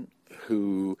women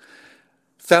who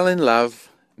fell in love,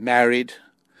 married,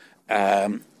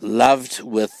 loved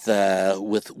with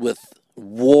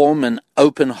warm and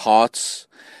open hearts,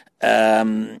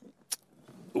 women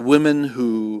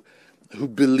who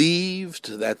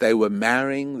believed that they were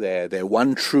marrying their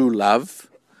one true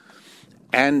love,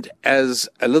 and as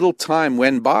a little time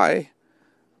went by,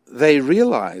 they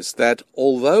realized that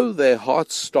although their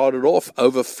hearts started off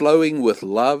overflowing with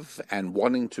love and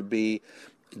wanting to be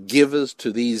givers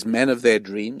to these men of their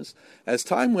dreams, as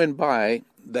time went by,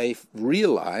 they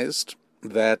realized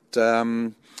that,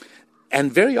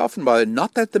 and very often by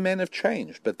not that the men have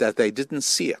changed, but that they didn't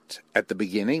see it at the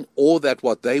beginning, or that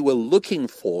what they were looking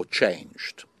for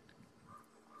changed.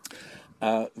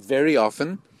 Very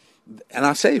often, and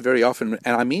I say very often,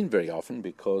 and I mean very often,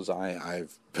 because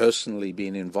I've personally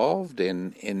been involved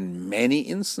in many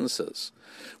instances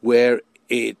where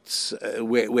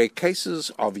where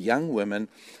cases of young women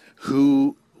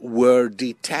who were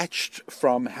detached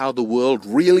from how the world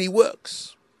really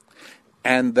works,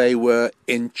 and they were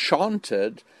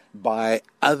enchanted by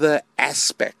other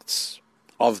aspects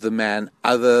of the man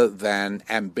other than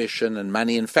ambition and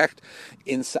money. In fact,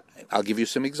 I'll give you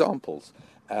some examples.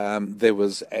 There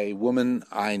was a woman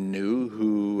I knew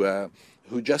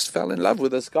who just fell in love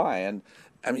with this guy, and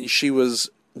I mean, she was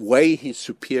way his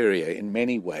superior in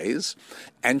many ways,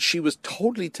 and she was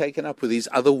totally taken up with his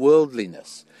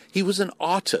otherworldliness. He was an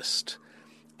artist,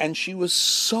 and she was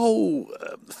so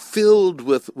filled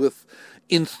with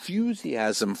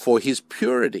enthusiasm for his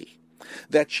purity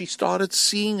that she started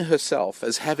seeing herself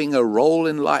as having a role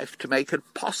in life to make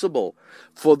it possible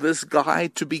for this guy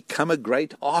to become a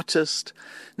great artist.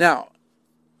 Now,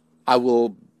 I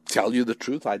will tell you the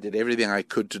truth. I did everything I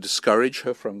could to discourage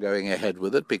her from going ahead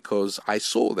with it, because I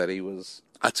saw that he was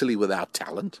utterly without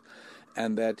talent,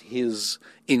 and that his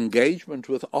engagement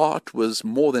with art was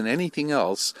more than anything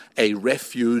else a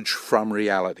refuge from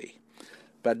reality.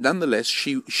 But nonetheless,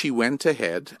 she went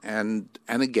ahead, and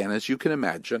again, as you can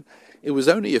imagine, it was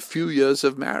only a few years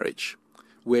of marriage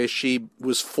where she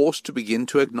was forced to begin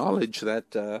to acknowledge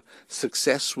that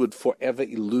success would forever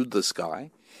elude this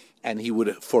guy, and he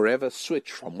would forever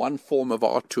switch from one form of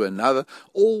art to another,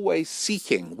 always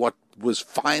seeking what was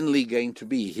finally going to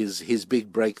be his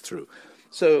big breakthrough.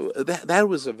 So that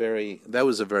was a very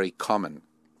common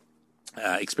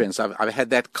experience. I've had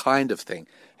that kind of thing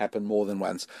happen more than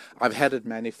once. I've had it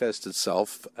manifest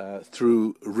itself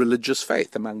through religious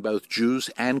faith among both Jews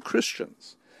and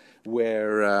Christians,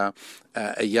 where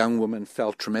a young woman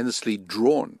felt tremendously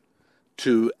drawn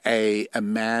to a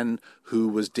man who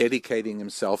was dedicating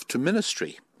himself to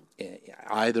ministry,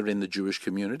 either in the Jewish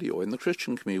community or in the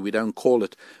Christian community. We don't call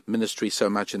it ministry so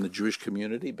much in the Jewish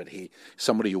community, but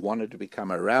somebody who wanted to become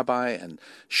a rabbi, and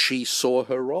she saw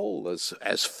her role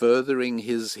as furthering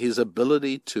his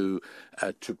ability to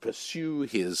pursue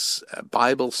his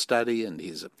Bible study and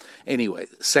anyway,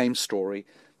 same story.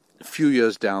 A few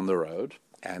years down the road,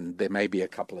 and there may be a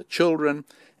couple of children,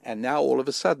 and now all of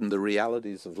a sudden the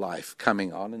realities of life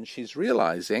coming on, and she's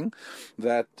realizing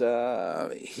that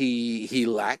he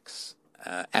lacks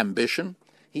ambition.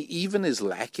 He even is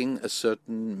lacking a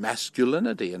certain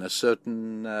masculinity and a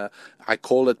certain, I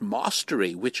call it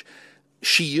mastery, which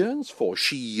she yearns for.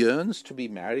 She yearns to be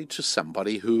married to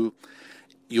somebody who,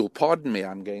 you'll pardon me,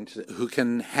 who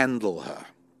can handle her.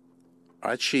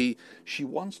 Right? She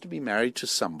wants to be married to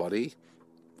somebody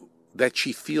that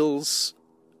she feels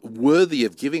worthy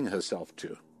of giving herself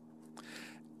to.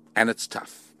 And it's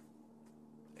tough.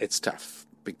 It's tough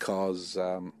because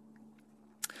a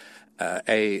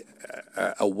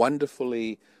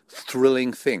wonderfully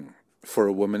thrilling thing for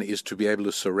a woman is to be able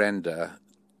to surrender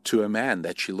to a man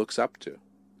that she looks up to.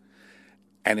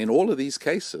 And in all of these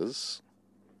cases,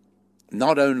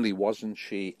 not only wasn't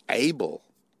she able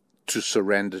to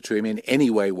surrender to him in any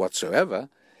way whatsoever,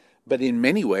 but in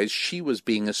many ways she was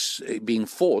being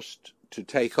forced to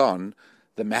take on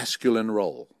the masculine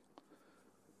role,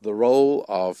 the role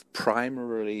of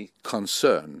primarily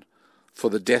concern for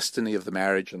the destiny of the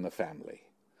marriage and the family,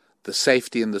 the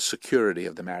safety and the security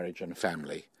of the marriage and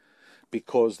family,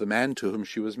 because the man to whom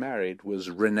she was married was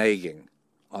reneging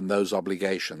on those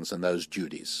obligations and those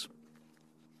duties.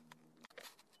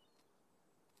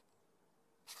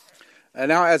 And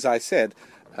now, as I said,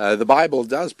 the Bible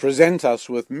does present us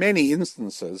with many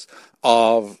instances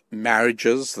of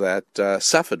marriages that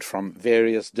suffered from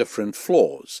various different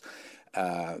flaws.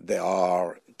 There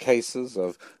are cases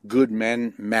of good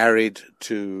men married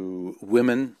to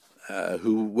women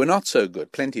who were not so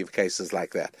good, plenty of cases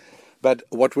like that. But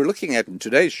what we're looking at in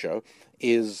today's show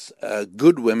is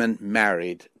good women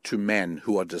married to men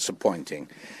who are disappointing.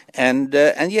 And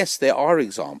yes, there are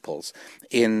examples.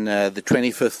 In the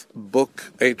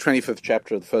 25th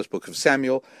chapter of the first book of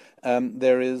Samuel,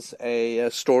 there is a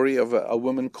story of a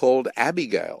woman called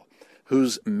Abigail,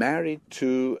 who's married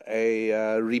to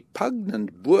a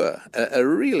repugnant boor, a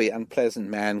really unpleasant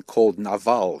man called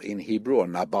Nabal in Hebrew, or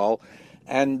Nabal.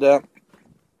 And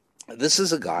this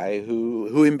is a guy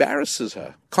who embarrasses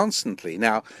her constantly.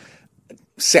 Now,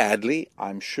 sadly,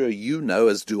 I'm sure you know,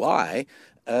 as do I,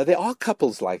 there are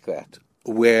couples like that,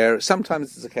 where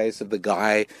sometimes it's a case of the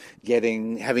guy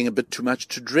having a bit too much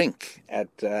to drink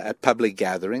at public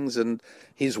gatherings, and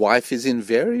his wife is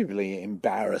invariably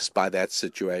embarrassed by that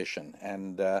situation.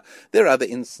 And there are other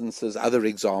instances, other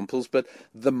examples, but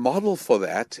the model for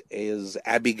that is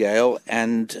Abigail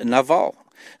and Nabal.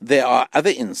 There are other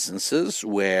instances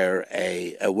where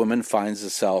a woman finds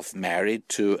herself married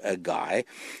to a guy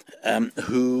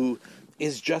who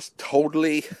is just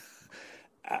totally,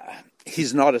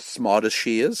 he's not as smart as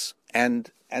she is.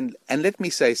 And let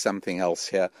me say something else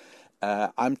here.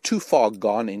 I'm too far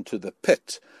gone into the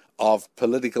pit of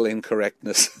political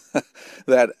incorrectness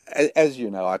that, as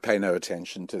you know, I pay no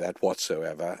attention to that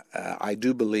whatsoever. I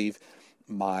do believe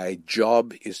my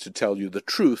job is to tell you the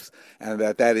truth, and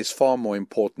that is far more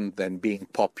important than being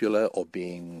popular or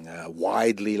being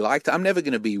widely liked. I'm never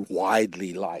going to be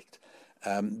widely liked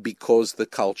because the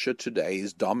culture today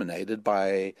is dominated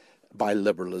by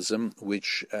liberalism,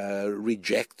 which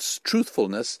rejects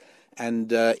truthfulness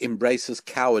and embraces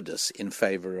cowardice in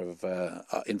favor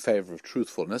of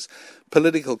truthfulness.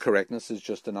 Political correctness is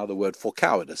just another word for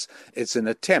cowardice. It's an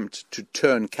attempt to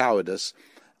turn cowardice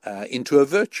into a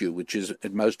virtue, which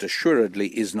it most assuredly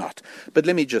is not. But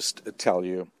let me just tell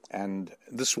you, and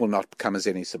this will not come as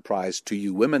any surprise to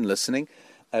you women listening,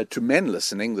 to men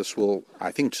listening, this will,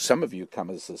 I think, to some of you come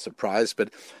as a surprise, but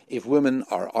if women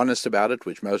are honest about it,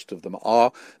 which most of them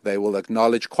are, they will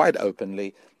acknowledge quite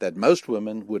openly that most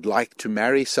women would like to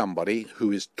marry somebody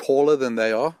who is taller than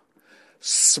they are,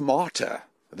 smarter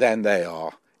than they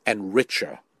are, and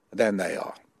richer than they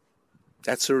are.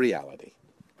 That's a reality.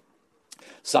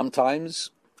 Sometimes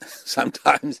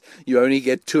you only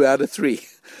get 2 out of 3.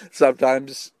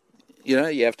 Sometimes, you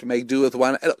have to make do with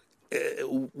one.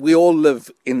 We all live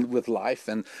with life,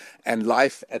 and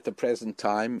life at the present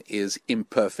time is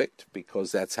imperfect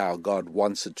because that's how God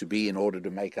wants it to be in order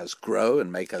to make us grow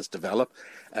and make us develop,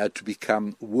 to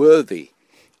become worthy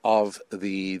of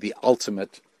the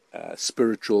ultimate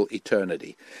spiritual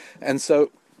eternity. And so,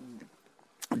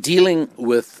 dealing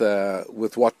with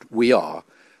what we are,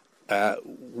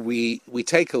 we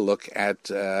take a look at,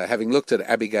 having looked at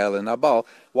Abigail and Nabal,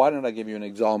 why don't I give you an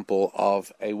example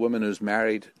of a woman who's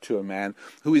married to a man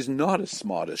who is not as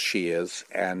smart as she is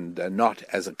and not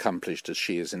as accomplished as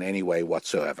she is in any way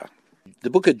whatsoever. The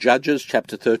book of Judges,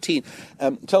 chapter 13,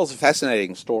 tells a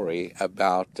fascinating story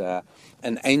about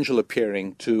an angel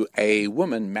appearing to a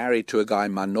woman married to a guy,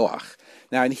 Manoach.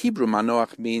 Now, in Hebrew,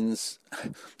 Manoach means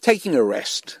taking a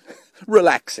rest,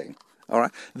 relaxing. All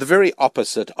right, the very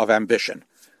opposite of ambition,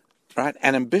 right?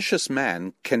 An ambitious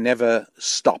man can never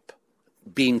stop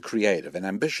being creative. An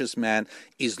ambitious man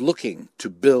is looking to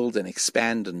build and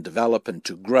expand and develop and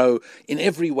to grow in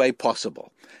every way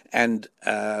possible. And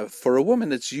for a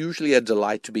woman, it's usually a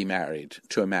delight to be married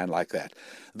to a man like that.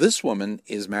 This woman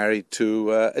is married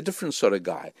to a different sort of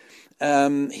guy.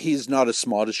 He's not as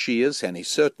smart as she is, and he's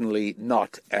certainly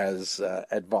not as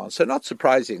advanced. So not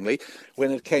surprisingly,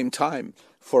 when it came time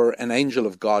for an angel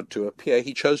of God to appear,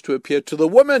 he chose to appear to the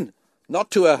woman,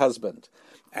 not to her husband.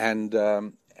 And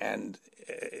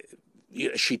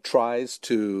she tries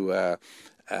to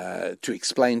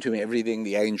explain to him everything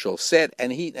the angel said,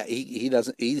 and he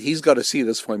doesn't. He's got to see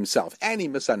this for himself, and he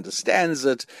misunderstands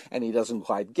it, and he doesn't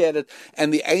quite get it.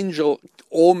 And the angel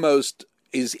almost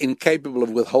is incapable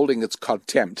of withholding its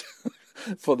contempt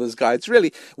for this guy. It's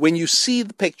really, when you see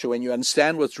the picture, when you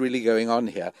understand what's really going on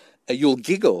here, you'll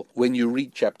giggle when you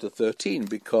read chapter 13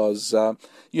 because,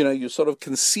 you sort of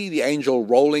can see the angel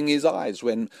rolling his eyes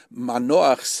when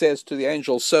Manoach says to the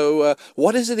angel, so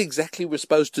what is it exactly we're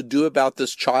supposed to do about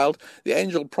this child? The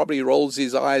angel probably rolls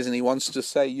his eyes and he wants to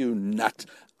say, you nut.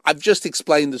 I've just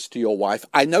explained this to your wife.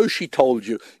 I know she told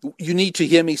you. You need to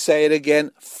hear me say it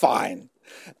again. Fine.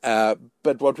 But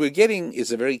what we're getting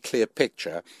is a very clear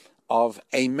picture of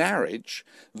a marriage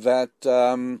that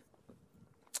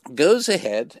goes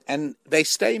ahead and they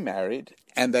stay married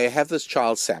and they have this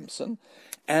child Samson.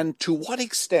 And to what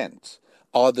extent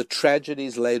are the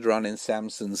tragedies later on in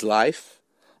Samson's life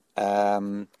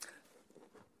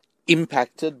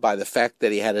impacted by the fact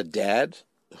that he had a dad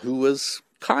who was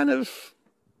kind of,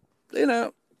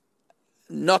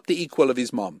 not the equal of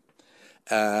his mom?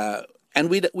 And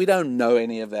we don't know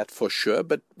any of that for sure,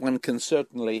 but one can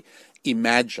certainly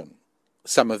imagine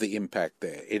some of the impact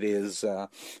there. It is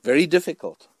very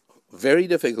difficult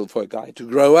for a guy to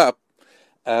grow up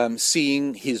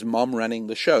seeing his mom running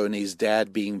the show and his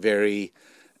dad being very,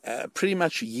 pretty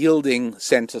much yielding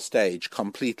center stage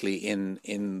completely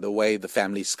in the way the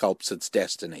family sculpts its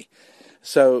destiny.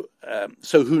 So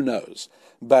who knows?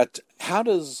 But how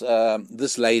does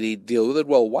this lady deal with it?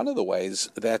 Well, one of the ways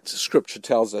that Scripture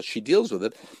tells us she deals with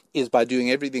it is by doing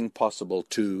everything possible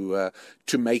to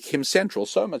make him central,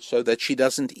 so much so that she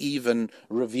doesn't even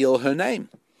reveal her name.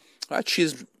 Right?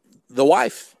 She's the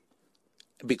wife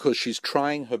because she's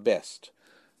trying her best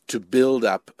to build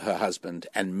up her husband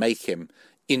and make him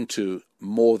into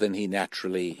more than he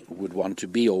naturally would want to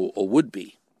be or would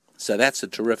be. So that's a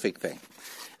terrific thing.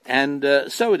 And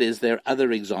so it is. There are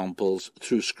other examples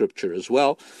through Scripture as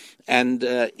well. And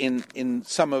in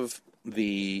some of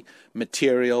the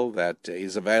material that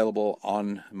is available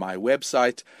on my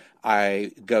website,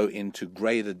 I go into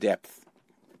greater depth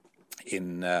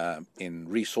in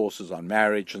resources on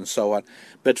marriage and so on.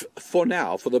 But for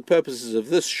now, for the purposes of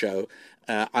this show,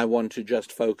 I want to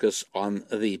just focus on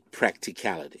the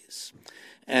practicalities.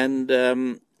 And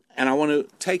I want to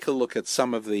take a look at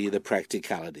some of the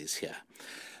practicalities here.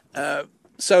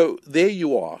 So there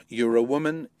you are. You're a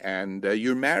woman and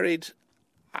you're married.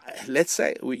 Let's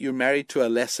say you're married to a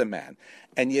lesser man.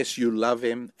 And yes, you love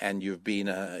him and you're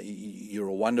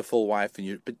a wonderful wife,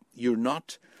 but you're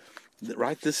not,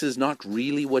 right? This is not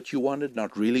really what you wanted,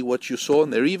 not really what you saw.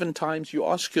 And there are even times you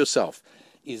ask yourself,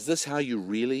 is this how you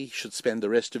really should spend the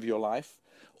rest of your life?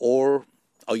 Or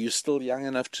are you still young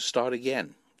enough to start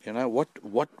again?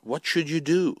 What should you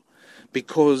do?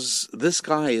 Because this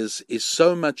guy is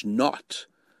so much not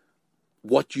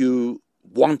what you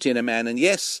want in a man. And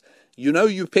yes,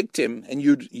 you picked him and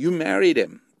you married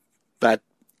him. But,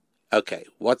 okay,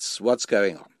 what's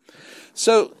going on?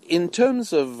 So in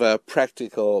terms of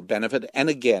practical benefit, and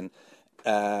again,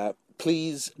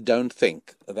 please don't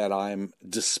think that I'm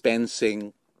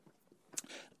dispensing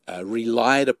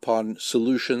relied upon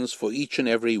solutions for each and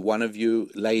every one of you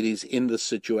ladies in this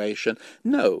situation.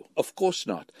 No, of course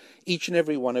not. Each and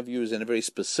every one of you is in a very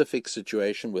specific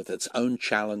situation with its own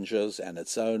challenges and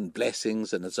its own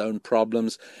blessings and its own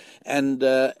problems, and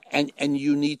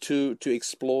you need to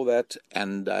explore that,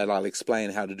 and I'll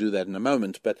explain how to do that in a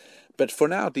moment. But for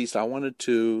now, at least, I wanted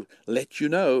to let you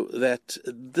know that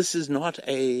this is not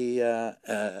a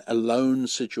lone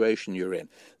situation you're in.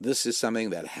 This is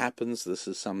something that happens. This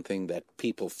is something that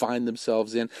people find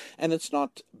themselves in. And it's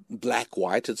not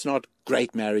black-white. It's not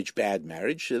great marriage, bad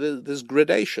marriage. There's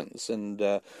gradations.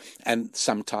 And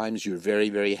sometimes you're very,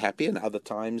 very happy, and other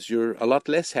times you're a lot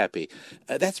less happy.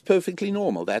 That's perfectly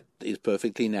normal. That is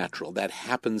perfectly natural. That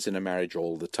happens in a marriage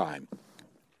all the time.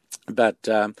 But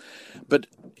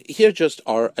here just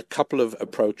are a couple of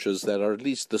approaches that are at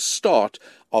least the start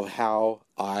of how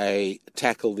I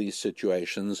tackle these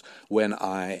situations when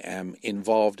I am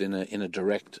involved in a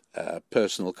direct,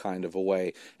 personal kind of a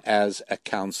way as a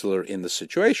counselor in the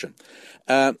situation.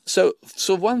 So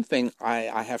one thing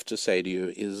I have to say to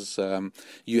you is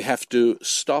you have to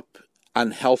stop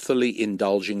unhealthily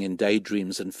indulging in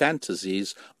daydreams and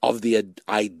fantasies of the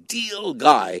ideal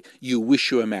guy you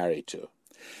wish you were married to.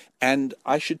 And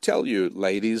I should tell you,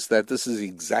 ladies, that this is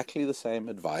exactly the same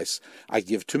advice I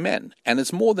give to men. And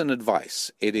it's more than advice.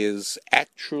 It is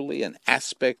actually an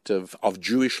aspect of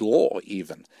Jewish law,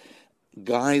 even.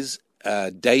 Guys,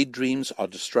 daydreams are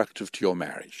destructive to your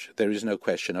marriage. There is no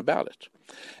question about it.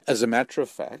 As a matter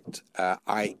of fact,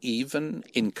 I even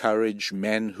encourage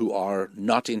men who are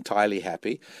not entirely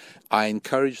happy, I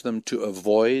encourage them to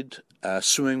avoid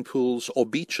swimming pools or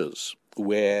beaches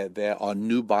where there are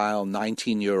nubile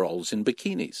 19-year-olds in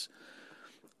bikinis.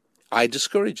 I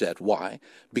discourage that. Why?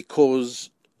 Because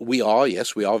we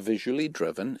are visually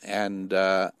driven, and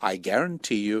I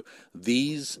guarantee you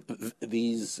these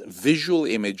visual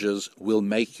images will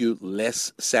make you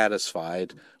less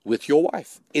satisfied with your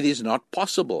wife. It is not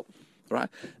possible, right?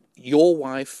 Your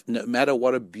wife, no matter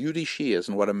what a beauty she is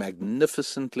and what a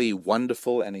magnificently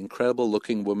wonderful and incredible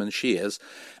looking woman she is,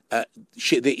 there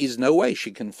is no way she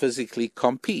can physically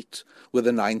compete with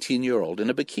a 19-year-old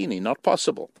in a bikini. Not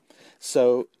possible.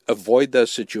 So avoid those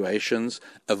situations,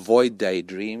 avoid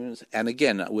daydreams. And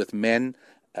again, with men,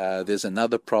 there's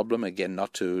another problem, again,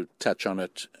 not to touch on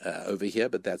it over here,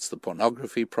 but that's the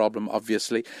pornography problem,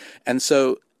 obviously. And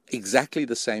so exactly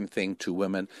the same thing to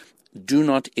women. Do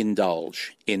not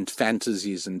indulge in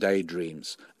fantasies and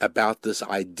daydreams about this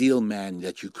ideal man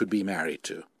that you could be married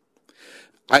to.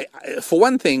 For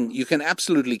one thing, you can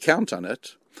absolutely count on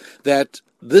it that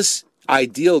this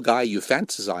ideal guy you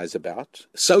fantasize about,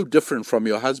 so different from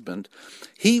your husband,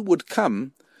 he would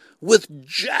come with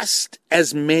just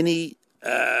as many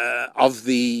of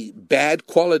the bad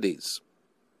qualities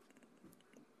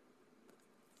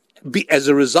as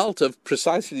a result of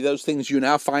precisely those things you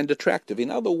now find attractive.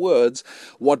 In other words,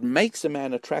 what makes a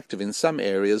man attractive in some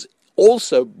areas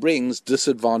also brings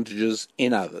disadvantages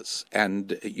in others.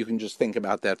 And you can just think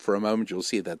about that for a moment. You'll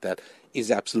see that that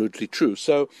is absolutely true.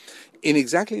 So in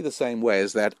exactly the same way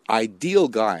as that ideal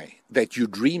guy that you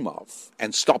dream of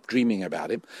and stop dreaming about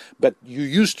him, but you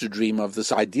used to dream of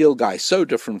this ideal guy so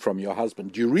different from your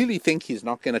husband, do you really think he's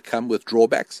not going to come with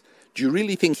drawbacks? Do you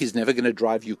really think he's never going to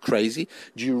drive you crazy?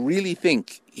 Do you really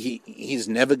think he's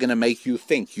never going to make you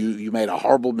think you made a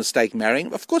horrible mistake marrying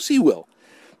him? Of course he will.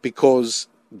 Because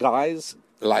guys,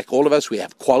 like all of us, we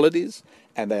have qualities,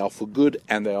 and they are for good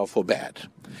and they are for bad.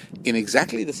 In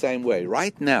exactly the same way,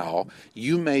 right now,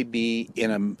 you may be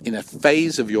in a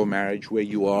phase of your marriage where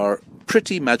you are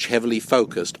pretty much heavily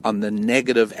focused on the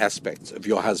negative aspects of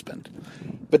your husband.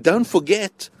 But don't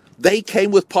forget, they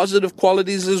came with positive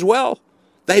qualities as well.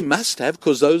 They must have,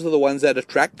 because those are the ones that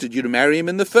attracted you to marry him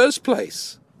in the first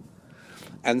place.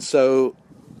 And so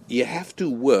you have to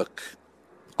work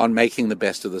on making the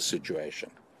best of the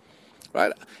situation.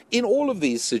 Right? In all of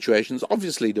these situations,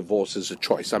 obviously divorce is a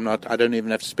choice. I don't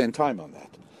even have to spend time on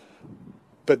that.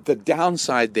 But the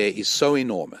downside there is so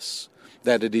enormous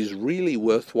that it is really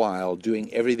worthwhile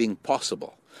doing everything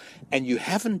possible. And you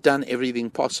haven't done everything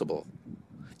possible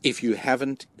if you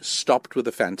haven't stopped with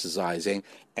the fantasizing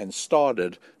and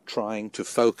started trying to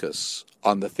focus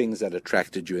on the things that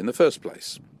attracted you in the first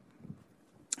place.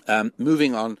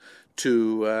 Moving on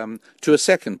to a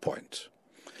second point.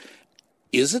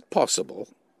 Is it possible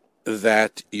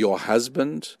that your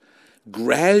husband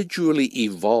gradually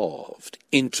evolved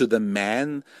into the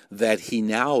man that he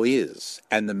now is,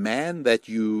 and the man that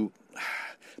you,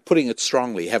 putting it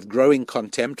strongly, have growing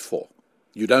contempt for,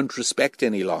 you don't respect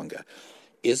any longer?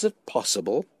 Is it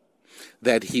possible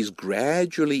that he's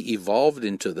gradually evolved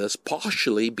into this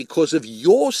partially because of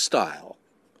your style?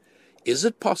 Is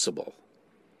it possible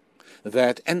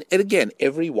that, and again,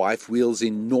 every wife wields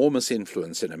enormous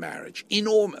influence in a marriage,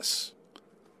 enormous,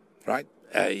 right?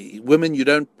 Women, you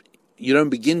don't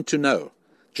begin to know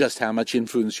just how much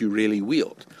influence you really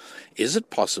wield. Is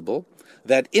it possible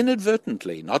that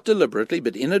inadvertently, not deliberately,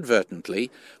 but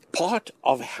inadvertently, part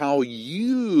of how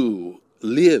you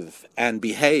live and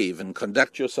behave and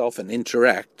conduct yourself and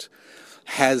interact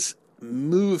has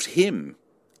moved him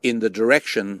in the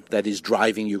direction that is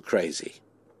driving you crazy?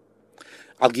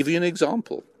 I'll give you an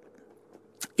example.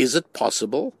 Is it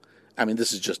possible, I mean,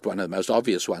 this is just one of the most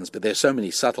obvious ones, but there's so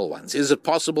many subtle ones. Is it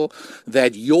possible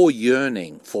that your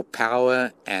yearning for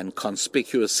power and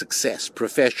conspicuous success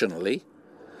professionally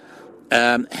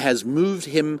has moved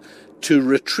him to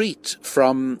retreat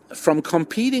from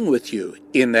competing with you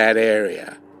in that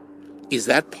area? Is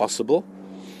that possible?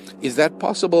 Is that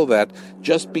possible that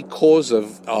just because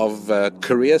of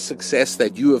career success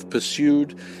that you have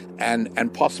pursued,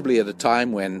 and possibly at a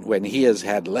time when he has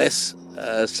had less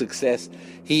success,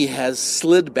 he has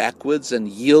slid backwards and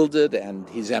yielded, and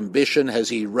his ambition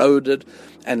has eroded,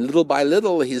 and little by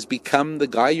little he's become the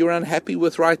guy you're unhappy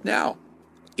with right now?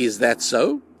 Is that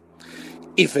so?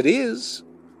 If it is,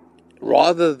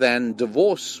 rather than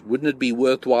divorce, wouldn't it be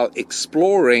worthwhile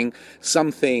exploring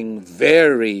something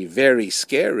very, very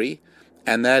scary,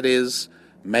 and that is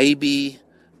maybe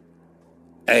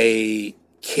a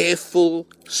careful,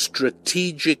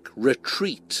 strategic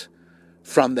retreat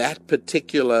from that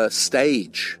particular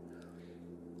stage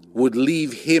would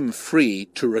leave him free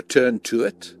to return to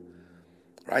it?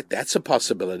 Right? That's a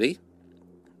possibility.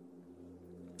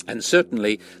 And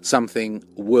certainly something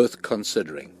worth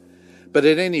considering. But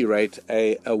at any rate,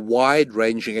 a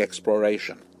wide-ranging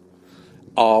exploration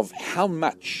of how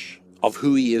much of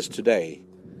who he is today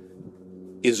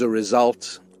is a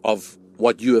result of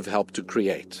what you have helped to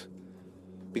create.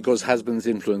 Because husbands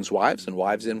influence wives and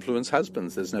wives influence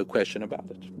husbands. There's no question about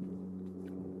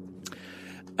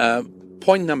it.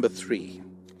 Point number three.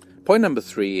 Point number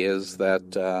three is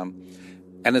that,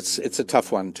 and it's a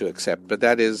tough one to accept, but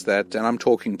that is that, and I'm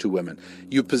talking to women,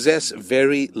 you possess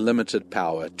very limited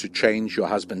power to change your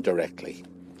husband directly.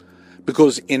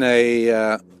 Because in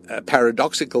a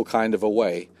paradoxical kind of a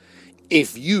way,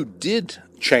 if you did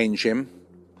change him,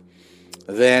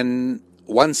 then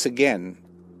once again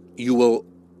you will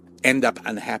end up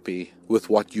unhappy with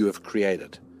what you have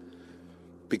created.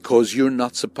 Because you're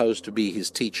not supposed to be his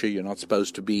teacher, you're not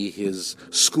supposed to be his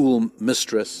school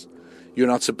mistress, you're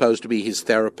not supposed to be his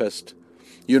therapist,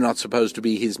 you're not supposed to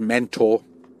be his mentor.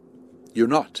 You're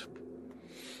not.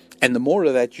 And the more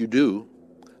of that you do,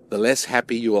 the less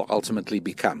happy you will ultimately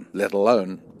become, let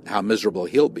alone how miserable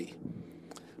he'll be.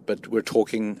 But we're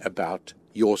talking about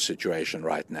your situation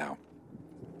right now.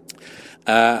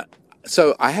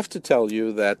 So I have to tell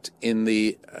you that in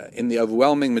the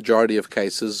overwhelming majority of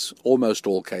cases, almost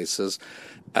all cases,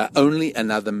 only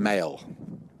another male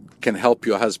can help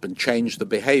your husband change the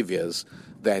behaviors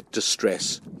that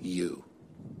distress you.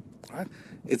 Right?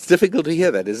 It's difficult to hear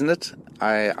that, isn't it?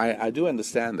 I do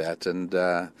understand that, and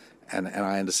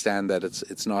I understand that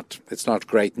it's not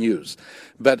great news.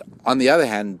 But on the other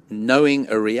hand, knowing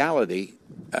a reality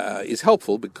is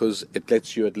helpful because it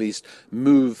lets you at least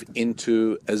move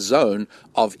into a zone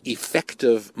of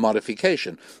effective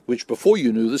modification, which before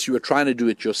you knew this, you were trying to do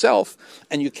it yourself,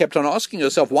 and you kept on asking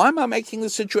yourself, why am I making the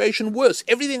situation worse?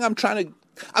 Everything I'm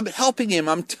helping him,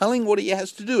 I'm telling what he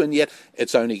has to do, and yet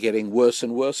it's only getting worse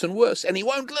and worse and worse, and he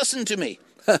won't listen to me.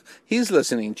 He's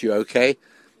listening to you, okay?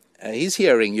 He's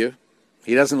hearing you.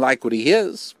 He doesn't like what he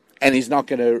hears, and he's not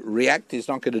going to react. He's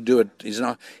not going to do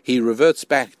it. He reverts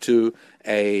back to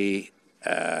a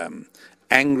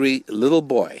angry little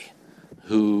boy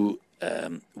who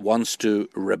wants to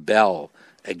rebel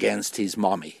against his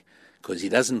mommy because he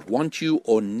doesn't want you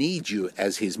or need you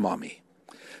as his mommy.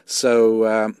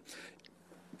 So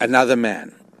another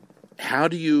man, how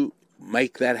do you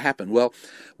make that happen? Well,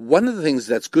 one of the things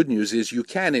that's good news is you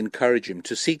can encourage him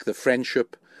to seek the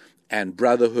friendship and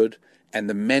brotherhood and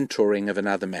the mentoring of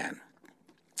another man.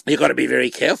 You've got to be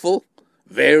very careful.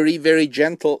 Very, very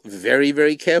gentle, very,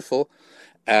 very careful.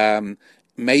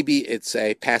 Maybe it's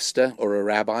a pastor or a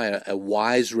rabbi, a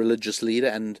wise religious leader.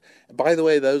 And by the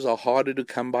way, those are harder to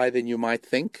come by than you might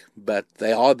think, but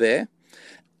they are there.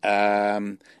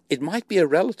 It might be a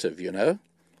relative, you know.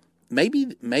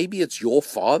 Maybe it's your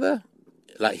father,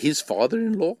 like his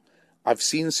father-in-law. I've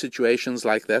seen situations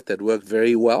like that work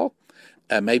very well.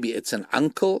 Maybe it's an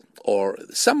uncle or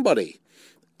somebody.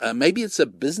 Maybe it's a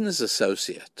business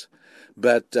associate.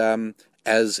 But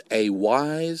as a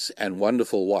wise and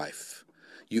wonderful wife,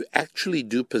 you actually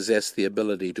do possess the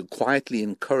ability to quietly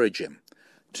encourage him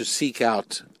to seek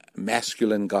out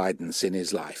masculine guidance in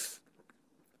his life.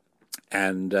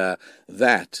 And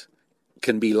that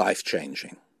can be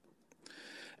life-changing.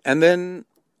 And then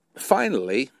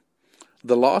finally,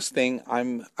 the last thing,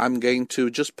 I'm going to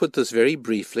just put this very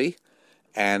briefly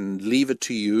and leave it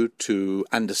to you to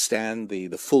understand the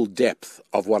full depth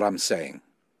of what I'm saying.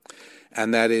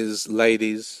 And that is,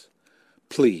 ladies,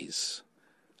 please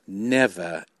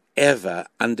never, ever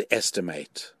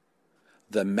underestimate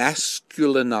the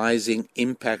masculinizing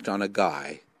impact on a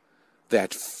guy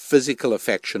that physical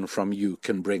affection from you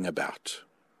can bring about.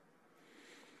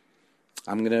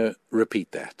 I'm going to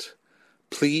repeat that.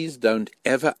 Please don't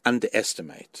ever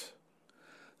underestimate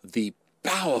the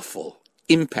powerful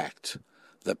impact,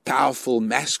 the powerful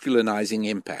masculinizing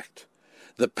impact,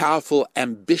 the powerful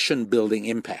ambition-building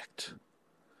impact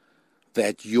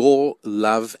that your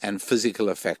love and physical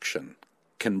affection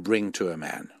can bring to a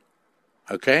man.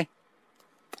 Okay?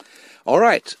 All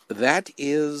right, that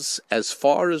is as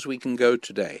far as we can go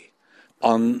today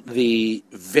on the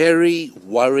very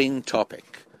worrying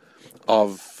topic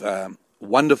of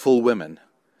wonderful women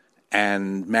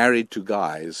and married to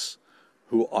guys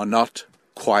who are not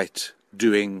quite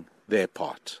doing their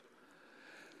part.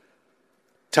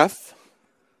 Tough,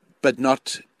 but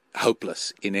not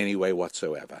hopeless in any way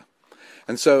whatsoever.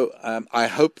 And so I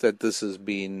hope that this has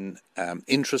been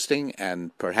interesting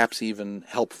and perhaps even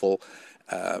helpful.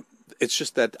 It's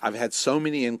just that I've had so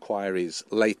many inquiries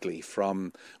lately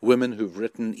from women who've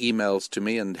written emails to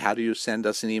me. And how do you send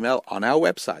us an email? On our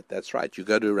website. That's right. You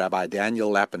go to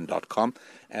RabbiDanielLapin.com,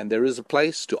 and there is a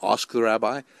place to ask the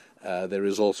rabbi. There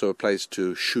is also a place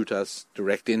to shoot us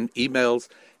direct emails.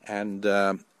 And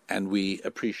and we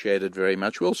appreciate it very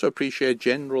much. We also appreciate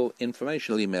general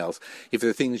informational emails. If there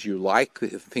are things you like,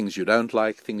 things you don't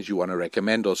like, things you want to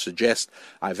recommend or suggest,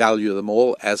 I value them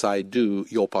all, as I do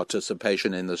your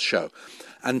participation in this show.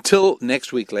 Until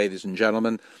next week, ladies and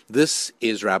gentlemen, this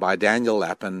is Rabbi Daniel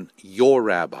Lapin, your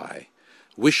rabbi,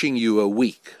 wishing you a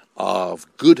week of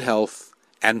good health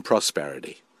and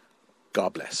prosperity.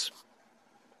 God bless.